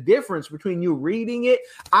 There's a difference between you reading it.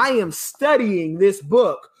 I am studying this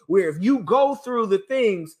book where if you go through the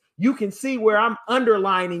things, you can see where I'm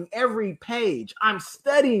underlining every page. I'm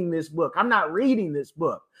studying this book. I'm not reading this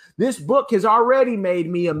book. This book has already made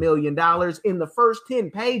me $1 million in the first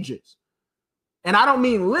 10 pages. And I don't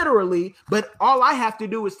mean literally, but all I have to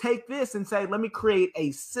do is take this and say, let me create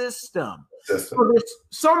a system. So there's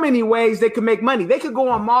so many ways they could make money. They could go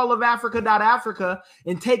on mallofafrica.africa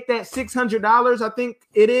and take that $600, I think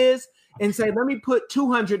it is, and say, let me put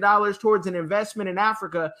 $200 towards an investment in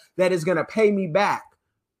Africa that is going to pay me back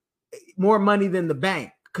more money than the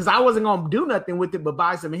bank. Because I wasn't going to do nothing with it but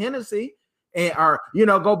buy some Hennessy and, or, you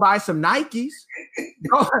know, go buy some Nikes.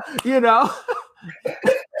 You know,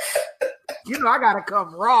 I got to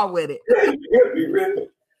come raw with it.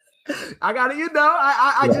 I got to,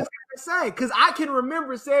 I just got to say, because I can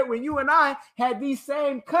remember, Said, when you and I had these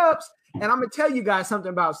same cups, and I'm going to tell you guys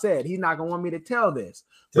something about Said. He's not going to want me to tell this.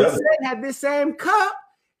 But Said had this same cup,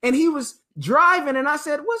 and he was driving, and I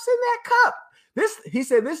said, what's in that cup? He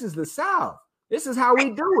said, this is the South. This is how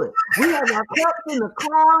we do it. We have our cups in the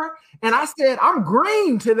car. And I said, I'm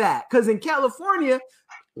green to that. Because in California,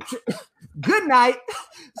 good night.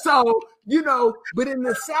 So, but in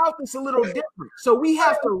the South, it's a little different. So we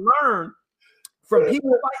have to learn from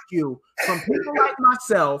people like you, from people like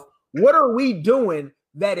myself, what are we doing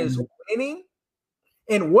that is winning?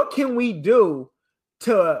 And what can we do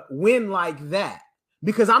to win like that?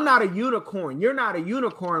 Because I'm not a unicorn. You're not a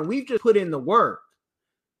unicorn. We've just put in the work.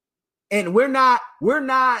 And we're not,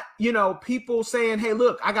 people saying, hey,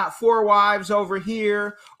 look, I got 4 wives over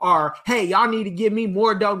here, or hey, y'all need to give me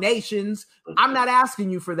more donations. I'm not asking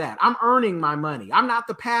you for that. I'm earning my money. I'm not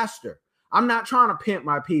the pastor. I'm not trying to pimp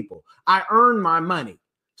my people. I earn my money.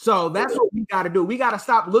 So that's what we got to do. We got to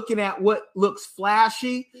stop looking at what looks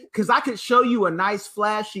flashy, because I could show you a nice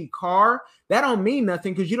flashy car. That don't mean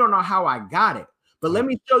nothing because you don't know how I got it. But let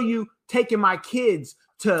me show you taking my kids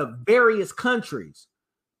to various countries.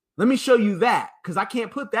 Let me show you that, because I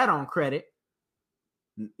can't put that on credit.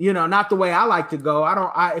 Not the way I like to go.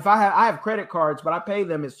 I have credit cards, but I pay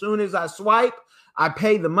them as soon as I swipe. I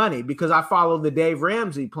pay the money because I follow the Dave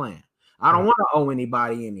Ramsey plan. I don't want to owe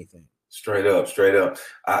anybody anything. Straight up.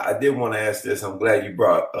 I did want to ask this. I'm glad you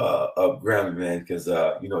brought up Grammy, man, because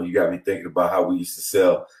you got me thinking about how we used to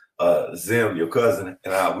sell Zim, your cousin,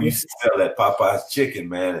 and we used to sell that Popeye's chicken,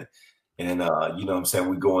 man. And what I'm saying,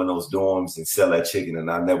 we go in those dorms and sell that chicken,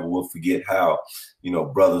 and I never will forget how,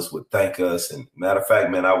 brothers would thank us. And matter of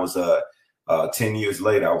fact, man, I was 10 years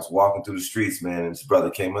later, I was walking through the streets, man, and this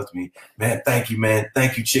brother came up to me, man, thank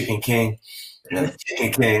you, Chicken King. And the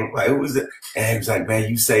Chicken King, like, who was it? And he was like, man,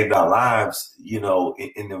 you saved our lives, in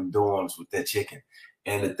them dorms with that chicken.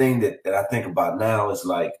 And the thing that I think about now is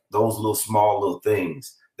like those small little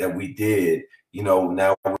things that we did,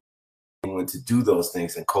 now we're to do those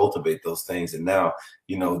things and cultivate those things, and now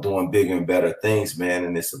doing bigger and better things, man,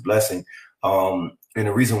 and it's a blessing. And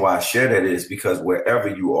the reason why I share that is because wherever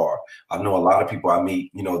you are, I know a lot of people I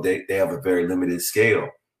meet, they have a very limited scale.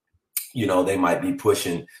 They might be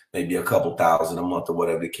pushing maybe a couple thousand a month or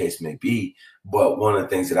whatever the case may be. But one of the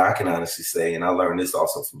things that I can honestly say, and I learned this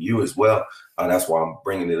also from you as well, that's why I'm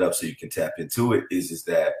bringing it up so you can tap into it, is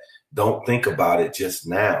that don't think about it just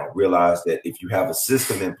now. Realize that if you have a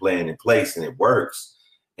system in place and it works,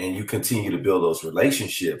 and you continue to build those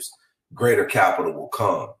relationships, greater capital will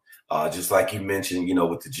come. Just like you mentioned,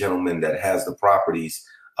 with the gentleman that has the properties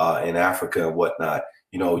in Africa and whatnot,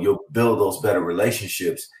 you'll build those better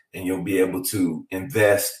relationships, and you'll be able to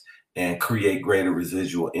invest and create greater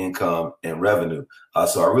residual income and revenue.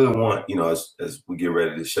 So I really want, as we get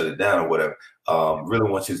ready to shut it down or whatever, really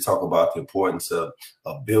want you to talk about the importance of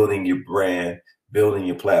building your brand, building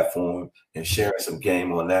your platform, and sharing some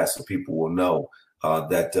game on that so people will know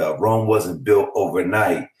that Rome wasn't built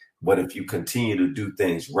overnight, but if you continue to do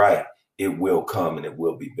things right, it will come and it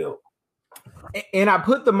will be built. And I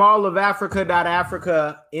put the Mall of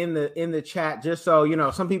Africa in the chat just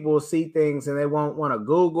so, some people will see things and they won't want to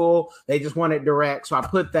Google. They just want it direct. So I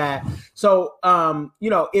put that. So,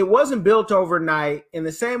 it wasn't built overnight in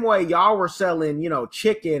the same way y'all were selling,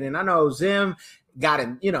 chicken. And I know Zim got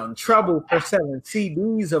in, in trouble for selling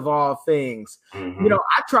CDs of all things. Mm-hmm.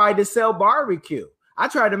 I tried to sell barbecue. I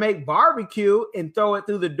tried to make barbecue and throw it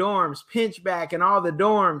through the dorms, pinch back in all the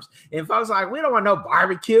dorms. And folks were like, we don't want no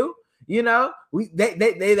barbecue. They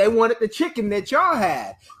wanted the chicken that y'all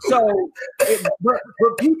had. So,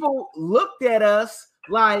 but people looked at us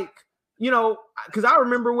like, because I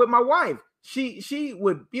remember with my wife, she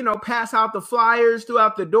would, pass out the flyers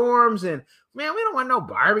throughout the dorms and, man, we don't want no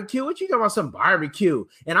barbecue. What you talking about some barbecue?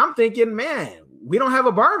 And I'm thinking, man, we don't have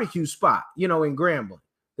a barbecue spot, in Grambling.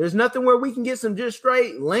 There's nothing where we can get some just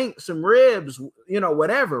straight links, some ribs,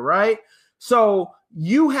 whatever, right? So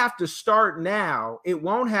you have to start now. It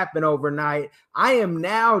won't happen overnight. I am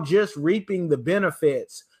now just reaping the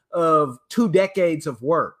benefits of 2 decades of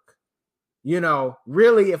work.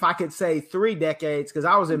 Really, if I could say 3 decades, because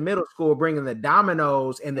I was in middle school bringing the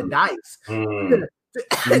dominoes and the dice to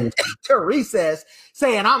recess,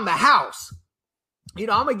 saying I'm the house. I'm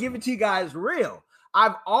going to give it to you guys real.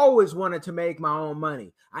 I've always wanted to make my own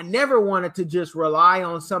money. I never wanted to just rely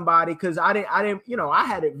on somebody because I didn't, I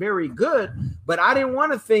had it very good, but I didn't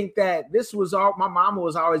want to think that this was all, my mama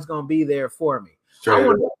was always going to be there for me. I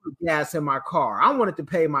wanted to put gas in my car. I wanted to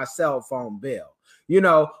pay my cell phone bill.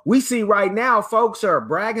 We see right now folks are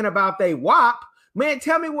bragging about they WAP. Man,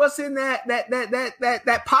 tell me what's in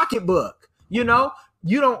that pocketbook. You don't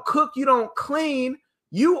cook, you don't clean.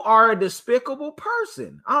 You are a despicable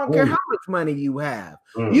person. I don't care how much money you have.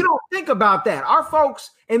 You don't think about that. Our folks,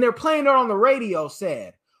 and they're playing it on the radio,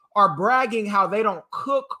 are bragging how they don't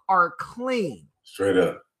cook or clean. Straight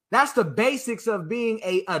up. That's the basics of being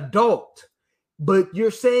an adult. But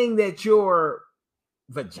you're saying that your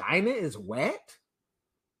vagina is wet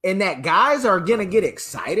and that guys are going to get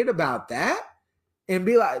excited about that and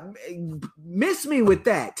be like, miss me with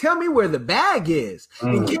that. Tell me where the bag is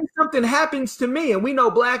in case something happens to me. And we know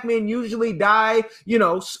black men usually die,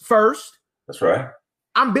 first. That's right.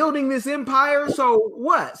 I'm building this empire. So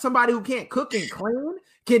what? Somebody who can't cook and clean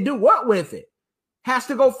can do what with it? Has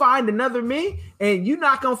to go find another me, and you're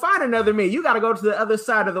not going to find another me. You got to go to the other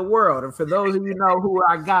side of the world. And for those of you know who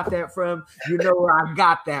I got that from, where I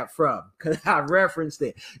got that from because I referenced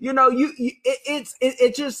it.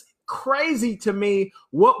 It's just crazy to me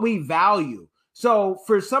what we value. So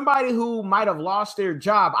for somebody who might have lost their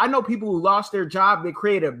job, I know people who lost their job, they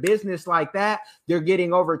create a business like that. They're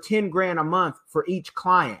getting over 10 grand a month for each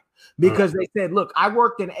client because they said, look, I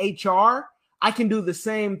worked in HR. I can do the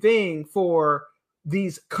same thing for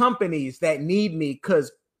these companies that need me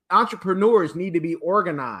because entrepreneurs need to be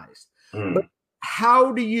organized. But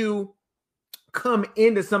how do you come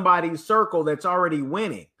into somebody's circle that's already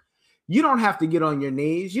winning? You don't have to get on your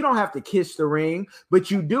knees. You don't have to kiss the ring,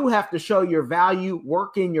 but you do have to show your value,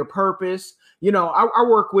 work in your purpose. I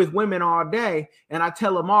work with women all day and I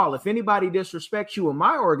tell them all, if anybody disrespects you in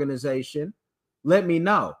my organization, let me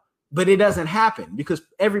know. But it doesn't happen because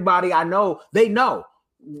everybody I know, they know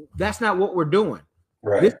that's not what we're doing.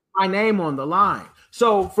 Right. This is my name on the line.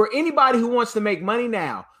 So for anybody who wants to make money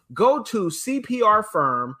now, go to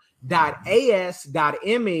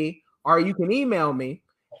cprfirm.as.me or you can email me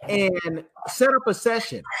and set up a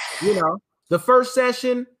session. The first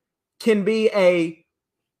session can be an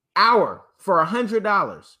hour for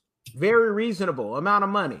 $100. Very reasonable amount of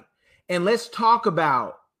money. And let's talk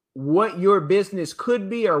about what your business could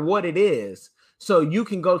be or what it is so you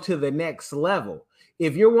can go to the next level.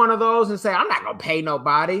 If you're one of those and say, I'm not going to pay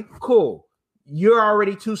nobody, cool. You're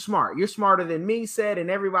already too smart. You're smarter than me, and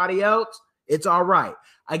everybody else. It's all right.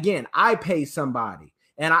 Again, I pay somebody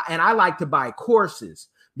and I like to buy courses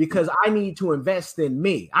because I need to invest in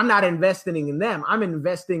me. I'm not investing in them. I'm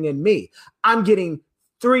investing in me. I'm getting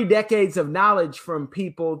 3 decades of knowledge from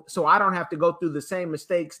people so I don't have to go through the same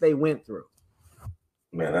mistakes they went through.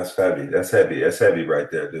 Man, that's heavy. That's heavy. That's heavy right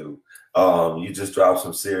there, dude. You just dropped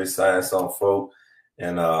some serious science on folk.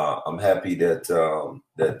 And I'm happy that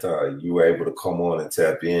you were able to come on and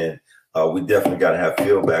tap in. We definitely got to have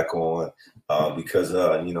Phil back on because,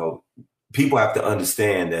 people have to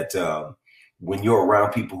understand that when you're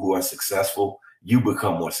around people who are successful, you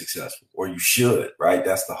become more successful, or you should, right?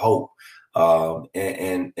 That's the hope. And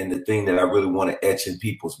the thing that I really want to etch in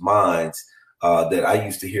people's minds that I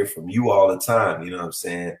used to hear from you all the time,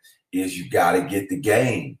 is you got to get the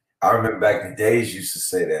game. I remember back in the days you used to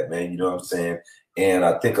say that, man, And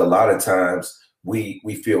I think a lot of times we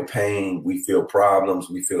feel pain, we feel problems,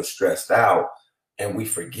 we feel stressed out, and we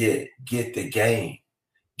forget, get the game,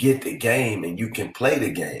 and you can play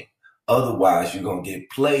the game. Otherwise, you're going to get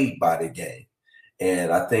played by the game.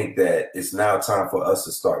 And I think that it's now time for us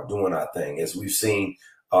to start doing our thing. As we've seen,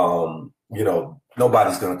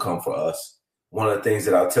 nobody's going to come for us. one of the things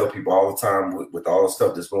that I tell people all the time with all the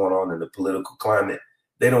stuff that's going on in the political climate,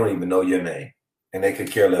 they don't even know your name, and they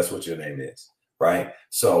could care less what your name is, right?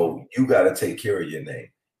 So you got to take care of your name,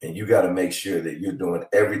 and you got to make sure that you're doing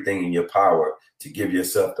everything in your power to give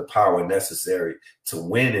yourself the power necessary to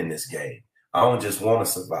win in this game. I don't just want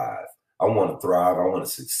to survive. I want to thrive. I want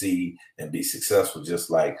to succeed and be successful, just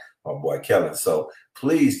like my boy Kellen. So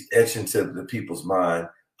please etch into the people's mind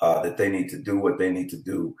that they need to do what they need to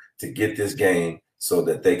do to get this game so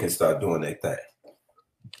that they can start doing their thing.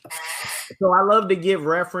 So I love to give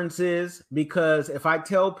references, because if I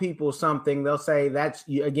tell people something, they'll say that's,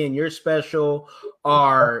 again, you're special,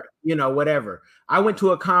 or, you know, whatever. I went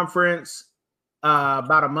to a conference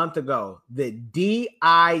about a month ago, the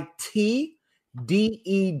DITDE.com.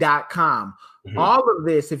 Mm-hmm. All of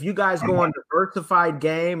this, if you guys go on Diversified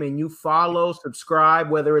Game and you follow,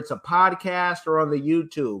 subscribe, whether it's a podcast or on the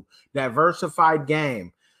YouTube, Diversified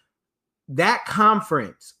Game, that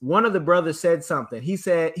conference, one of the brothers said something. He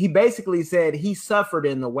basically said he suffered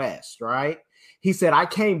in the West, right? He said, I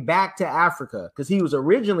came back to Africa, because he was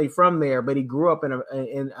originally from there, but he grew up in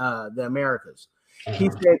the Americas.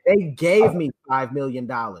 He said, they gave me $5 million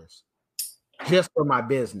just for my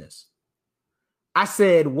business. I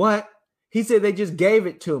said, what? He said, they just gave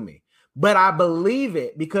it to me. But I believe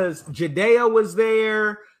it, because Judea was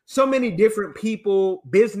there. So many different people,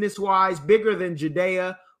 business-wise, bigger than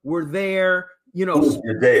Judea, were there. You know, who's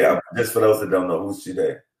Judea? Just for those that don't know, who's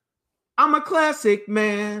Judea? I'm a classic,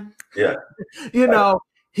 man. Yeah. You know,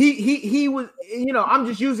 he was, you know, I'm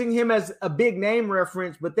just using him as a big name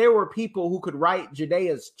reference, but there were people who could write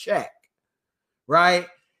Judea's check, right?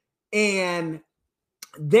 And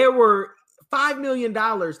there were $5 million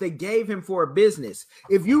they gave him for a business.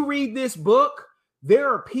 If you read this book,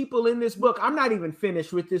 there are people in this book. I'm not even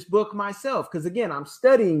finished with this book myself, because again, I'm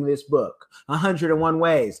studying this book, 101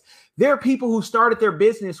 Ways. There are people who started their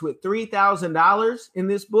business with $3,000 in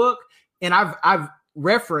this book, and I've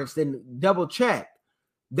referenced and double checked.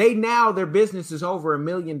 Their business is over $1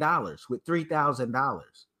 million with $3,000.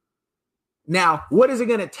 Now, what is it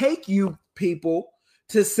going to take you people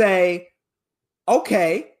to say,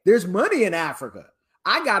 okay, there's money in Africa.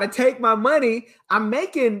 I got to take my money. I'm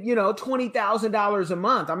making, you know, $20,000 a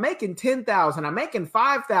month. I'm making $10,000. I'm making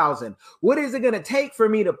 $5,000. What is it going to take for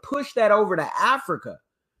me to push that over to Africa?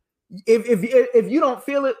 If you don't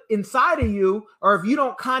feel it inside of you, or if you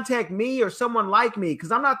don't contact me or someone like me,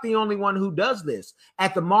 because I'm not the only one who does this.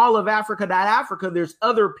 At the Mall of Africa, there's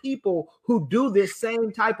other people who do this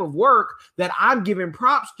same type of work that I'm giving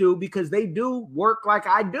props to, because they do work like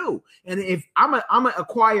I do. And if I'm an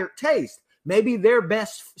acquired taste, maybe they're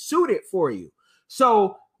best suited for you.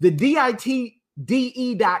 So the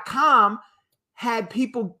DITDE.com had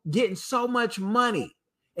people getting so much money,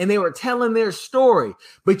 and they were telling their story.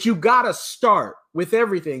 But you got to start with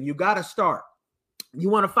everything. You got to start. You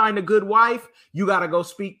want to find a good wife, you got to go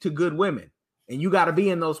speak to good women. And you got to be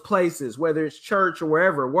in those places, whether it's church or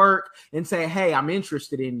wherever, work, and say, hey, I'm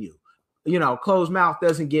interested in you. You know, closed mouth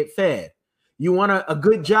doesn't get fed. You want a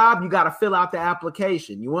good job, you got to fill out the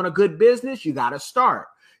application. You want a good business, you got to start.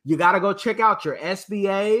 You got to go check out your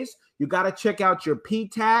SBAs. You got to check out your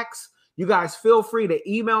P-Tax. You guys feel free to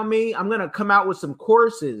email me. I'm going to come out with some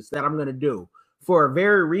courses that I'm going to do for a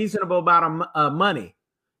very reasonable amount of money.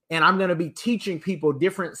 And I'm going to be teaching people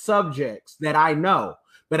different subjects that I know.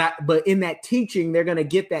 But in that teaching, they're going to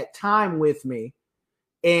get that time with me.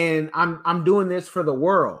 And I'm doing this for the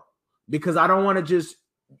world, because I don't want to just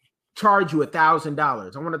charge you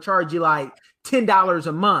 $1,000. I want to charge you like $10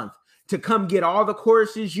 a month to come get all the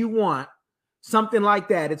courses you want, something like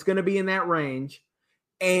that. It's going to be in that range,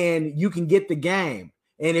 and you can get the game.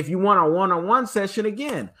 And if you want a one-on-one session,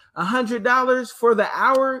 again, $100 for the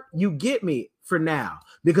hour, you get me for now,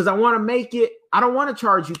 because I want to make it. I don't want to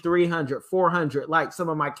charge you $300, $400 like some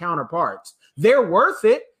of my counterparts. They're worth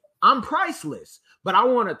it. I'm priceless, but I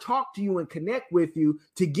want to talk to you and connect with you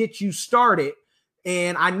to get you started.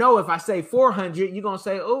 And I know if I say $400, you're going to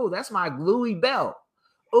say, oh, that's my Louis belt.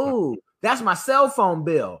 Oh, that's my cell phone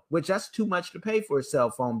bill, which that's too much to pay for a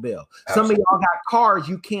cell phone bill. Absolutely. Some of y'all got cars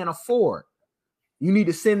you can't afford. You need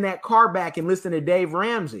to send that car back and listen to Dave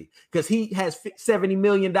Ramsey, because he has $70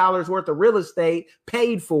 million worth of real estate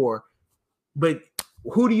paid for. But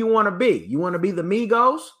who do you want to be? You want to be the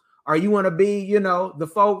Migos, or you want to be, you know, the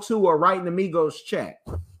folks who are writing the Migos check?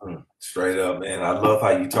 Straight up, man. I love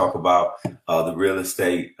how you talk about the real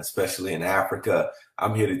estate, especially in Africa.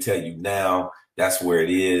 I'm here to tell you now, that's where it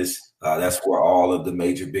is. That's where all of the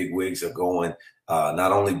major bigwigs are going.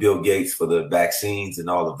 Not only Bill Gates for the vaccines and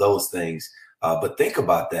all of those things, but think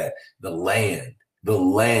about that. The land. the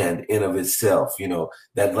land in of itself. You know,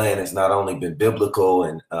 that land has not only been biblical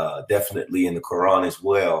and definitely in the Quran as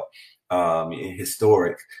well,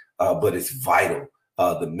 historic, but it's vital.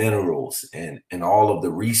 The minerals and all of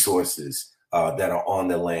the resources that are on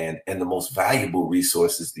the land, and the most valuable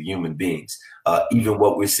resources, the human beings. Even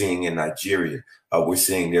what we're seeing in Nigeria, we're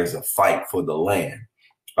seeing there's a fight for the land.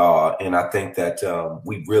 And I think that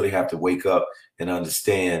we really have to wake up and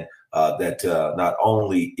understand that not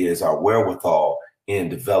only is our wherewithal in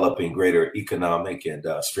developing greater economic and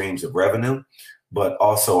streams of revenue, but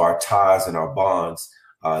also our ties and our bonds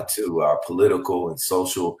to our political and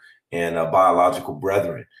social and biological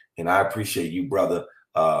brethren. And I appreciate you, brother,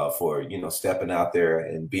 for, you know, stepping out there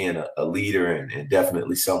and being a leader, and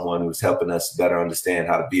definitely someone who's helping us better understand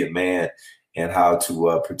how to be a man and how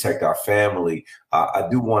to protect our family. I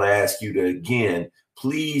do want to ask you to, again,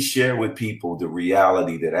 please share with people the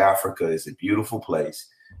reality that Africa is a beautiful place.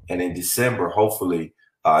 And in December, hopefully,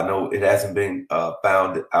 I know it hasn't been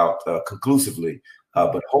found out conclusively,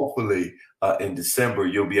 but hopefully in December,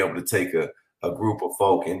 you'll be able to take a group of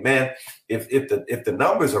folk. And man, if the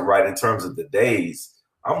numbers are right in terms of the days,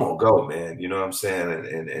 I'm gonna go, man. You know what I'm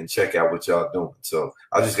saying? And check out what y'all doing. So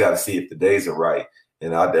I just got to see if the days are right,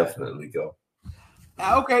 and I'll definitely go.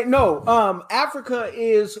 Okay, no, Africa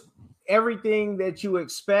is everything that you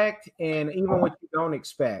expect, and even what you don't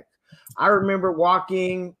expect. I remember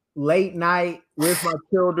walking late night with my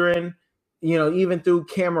children, you know, even through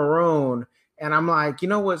Cameroon. And I'm like, you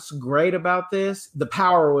know what's great about this? The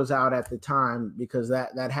power was out at the time, because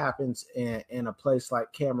that happens in a place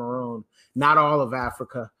like Cameroon, not all of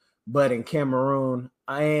Africa, but in Cameroon.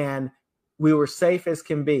 And we were safe as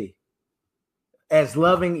can be. As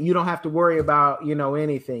loving, you don't have to worry about, you know,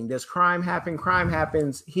 anything. Does crime happen? Crime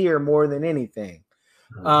happens here more than anything.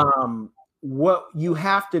 What you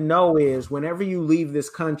have to know is whenever you leave this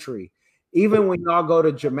country, even when y'all go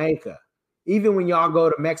to Jamaica, even when y'all go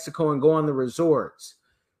to Mexico and go on the resorts,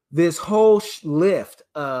 this whole lift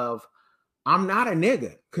of I'm not a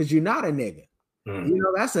nigga, because you're not a nigga. You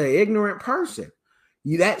know, that's an ignorant person.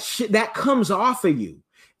 That shit that comes off of you.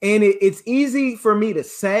 And it's easy for me to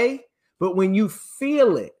say, but when you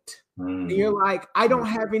feel it, you're like, I don't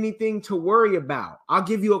have anything to worry about. I'll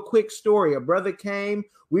give you a quick story. A brother came,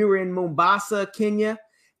 we were in Mombasa, Kenya,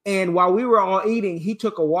 and while we were all eating, he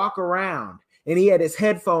took a walk around and he had his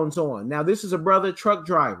headphones on. Now, this is a brother truck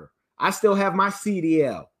driver. I still have my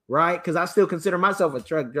CDL, right? Because I still consider myself a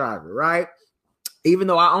truck driver, right? Even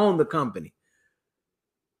though I own the company.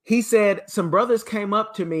 He said, some brothers came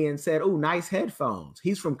up to me and said, oh, nice headphones.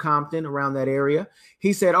 He's from Compton, around that area.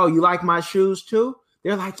 He said, oh, you like my shoes too?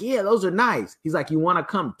 They're like, yeah, those are nice. He's like, you want to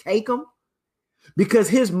come take them? Because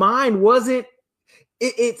his mind wasn't,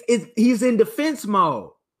 he's in defense mode.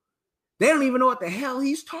 They don't even know what the hell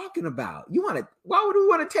he's talking about. Why would we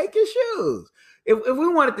want to take your shoes? If we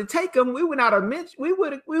wanted to take them, we would not have mentioned, we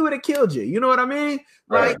would have killed you. You know what I mean?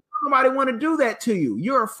 Right. Like, nobody want to do that to you.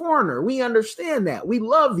 You're a foreigner. We understand that. We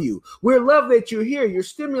love you. We love that you're here. You're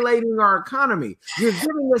stimulating our economy. You're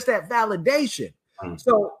giving us that validation.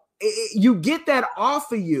 So you get that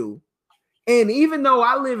off of you. And even though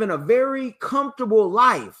I live in a very comfortable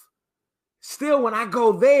life, still when I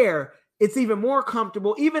go there, it's even more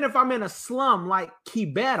comfortable. Even if I'm in a slum like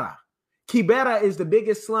Kibera. Kibera is the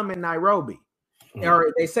biggest slum in Nairobi,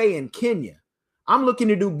 or they say in Kenya. I'm looking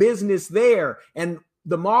to do business there. And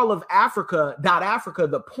the Mall of Africa, .Africa,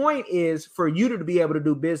 the point is for you to be able to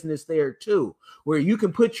do business there too, where you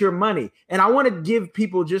can put your money. And I want to give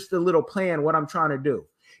people just a little plan what I'm trying to do.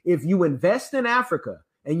 If you invest in Africa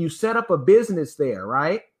and you set up a business there,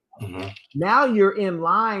 right? Now you're in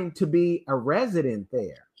line to be a resident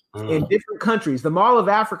there. In different countries. The Mall of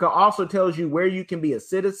Africa also tells you where you can be a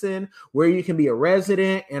citizen, where you can be a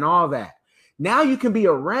resident, and all that. Now you can be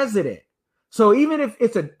a resident. So even if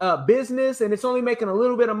it's a business and it's only making a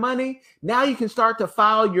little bit of money, now you can start to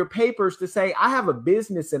file your papers to say, I have a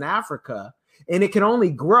business in Africa and it can only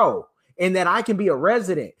grow, and that I can be a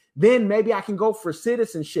resident. Then maybe I can go for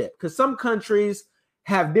citizenship, because some countries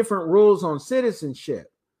have different rules on citizenship.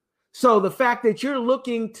 So the fact that you're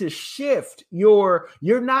looking to shift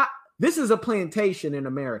this is a plantation in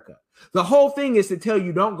America. The whole thing is to tell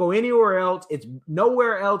you don't go anywhere else. It's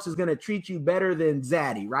nowhere else is going to treat you better than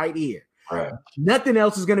Zaddy right here. Right. Nothing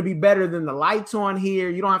else is going to be better than the lights on here.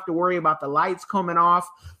 You don't have to worry about the lights coming off.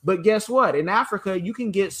 But guess what? In Africa, you can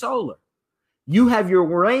get solar. You have your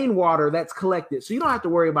rainwater that's collected. So you don't have to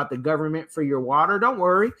worry about the government for your water. Don't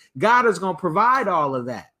worry. God is going to provide all of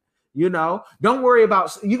that. You know, don't worry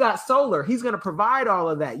about, you got solar. He's going to provide all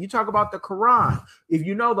of that. You talk about the Quran. If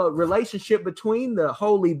you know the relationship between the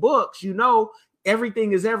holy books, you know,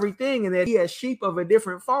 everything is everything and that he has sheep of a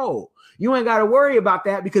different fold. You ain't got to worry about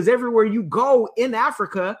that, because everywhere you go in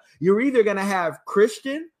Africa, you're either going to have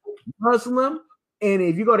Christian, Muslim, and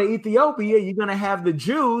if you go to Ethiopia, you're going to have the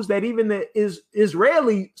Jews that even the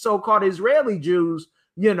Israeli, so-called Israeli Jews,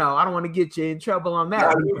 you know, I don't want to get you in trouble on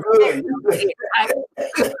that.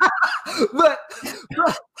 but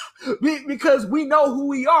because we know who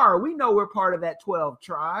we are. We know we're part of that 12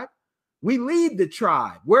 tribe. We lead the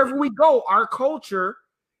tribe. Wherever we go, our culture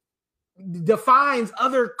defines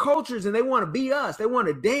other cultures and they want to be us. They want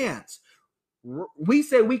to dance. We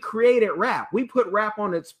say we created rap. We put rap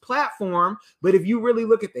on its platform. But if you really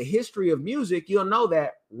look at the history of music, you'll know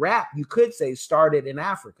that rap, you could say, started in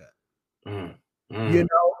Africa. You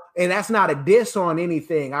know, and that's not a diss on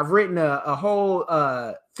anything. I've written a whole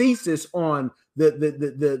thesis on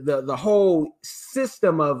the whole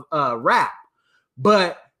system of rap,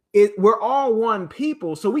 but we're all one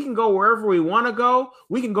people, so we can go wherever we want to go.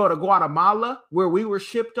 We can go to Guatemala, where we were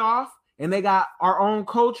shipped off, and they got our own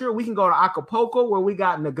culture. We can go to Acapulco, where we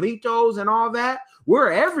got negritos and all that.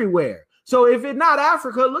 We're everywhere. So if it's not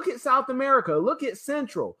Africa, look at South America. Look at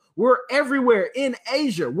Central. We're everywhere. In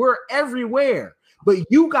Asia, we're everywhere. But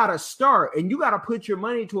you got to start, and you got to put your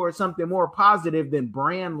money towards something more positive than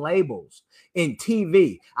brand labels and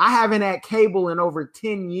TV. I haven't had cable in over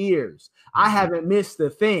 10 years. I haven't missed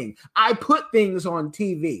a thing. I put things on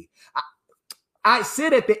TV. I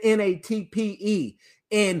sit at the NATPE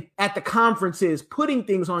and at the conferences putting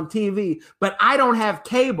things on TV, but I don't have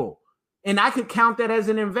cable. And I could count that as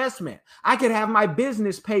an investment. I could have my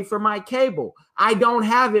business pay for my cable. I don't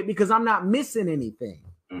have it because I'm not missing anything.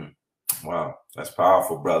 Wow, that's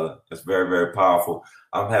powerful, brother. That's very, very powerful.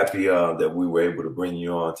 I'm happy that we were able to bring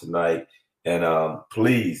you on tonight. And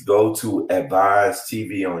please go to Advise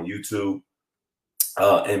TV on YouTube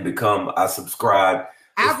and become a subscribe.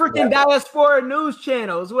 African Diaspora News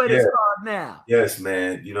Channel is what it's called now. Yes,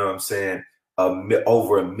 man. You know what I'm saying?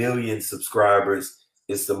 Over 1 million subscribers.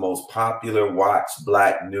 It's the most popular watched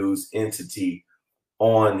Black news entity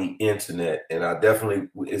on the internet. And I definitely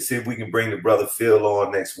see if we can bring the brother Phil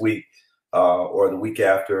on next week or the week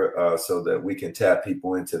after so that we can tap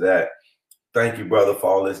people into that. Thank you, brother, for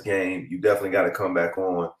all this game. You definitely got to come back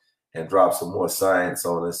on and drop some more science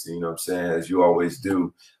on us, you know what I'm saying, as you always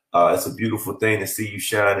do. It's a beautiful thing to see you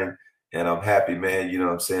shining, and I'm happy, man, you know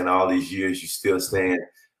what I'm saying, all these years you still staying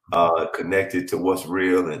connected to what's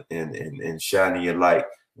real and shining your light.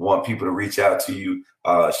 Want people to reach out to you.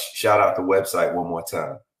 Shout out the website one more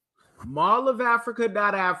time.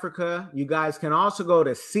 mallofafrica.africa. You guys can also go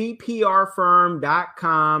to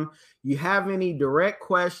cprfirm.com. You have any direct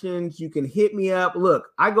questions, you can hit me up. Look,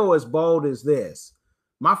 I go as bold as this.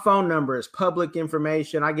 My phone number is public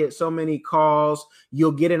information. I get so many calls.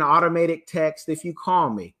 You'll get an automated text if you call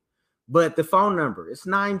me. But the phone number is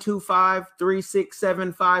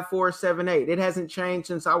 925-367-5478. It hasn't changed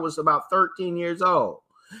since I was about 13 years old.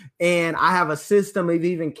 And I have a system of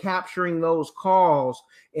even capturing those calls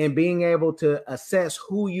and being able to assess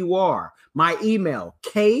who you are. My email,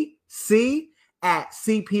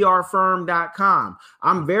 kc@cprfirm.com.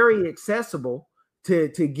 I'm very accessible to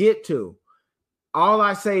get to. All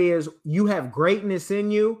I say is you have greatness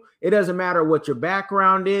in you. It doesn't matter what your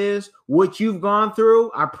background is, what you've gone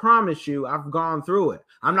through. I promise you, I've gone through it.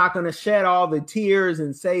 I'm not going to shed all the tears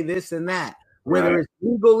and say this and that, whether it's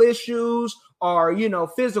legal issues or, you know,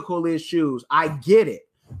 physical issues. I get it.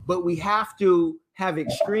 But we have to have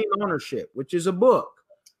extreme ownership, which is a book.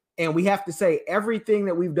 And we have to say everything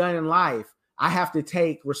that we've done in life, I have to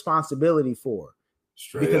take responsibility for.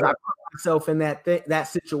 Because I put myself in that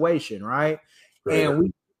situation, right?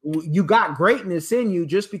 And you got greatness in you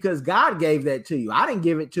just because God gave that to you. I didn't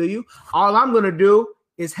give it to you. All I'm going to do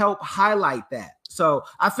is help highlight that. So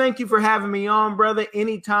I thank you for having me on, brother.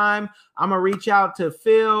 Anytime, I'm going to reach out to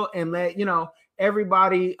Phil and let, you know,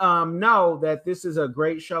 everybody know that this is a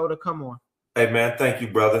great show to come on. Hey, man, thank you,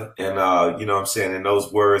 brother. And, you know what I'm saying, in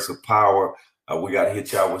those words of power, we got to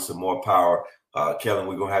hit y'all with some more power. Kellen,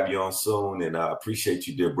 we're going to have you on soon. And I appreciate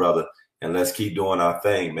you, dear brother. And let's keep doing our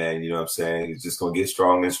thing, man. You know what I'm saying? It's just going to get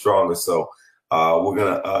stronger and stronger. So we're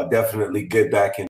going to definitely get back in.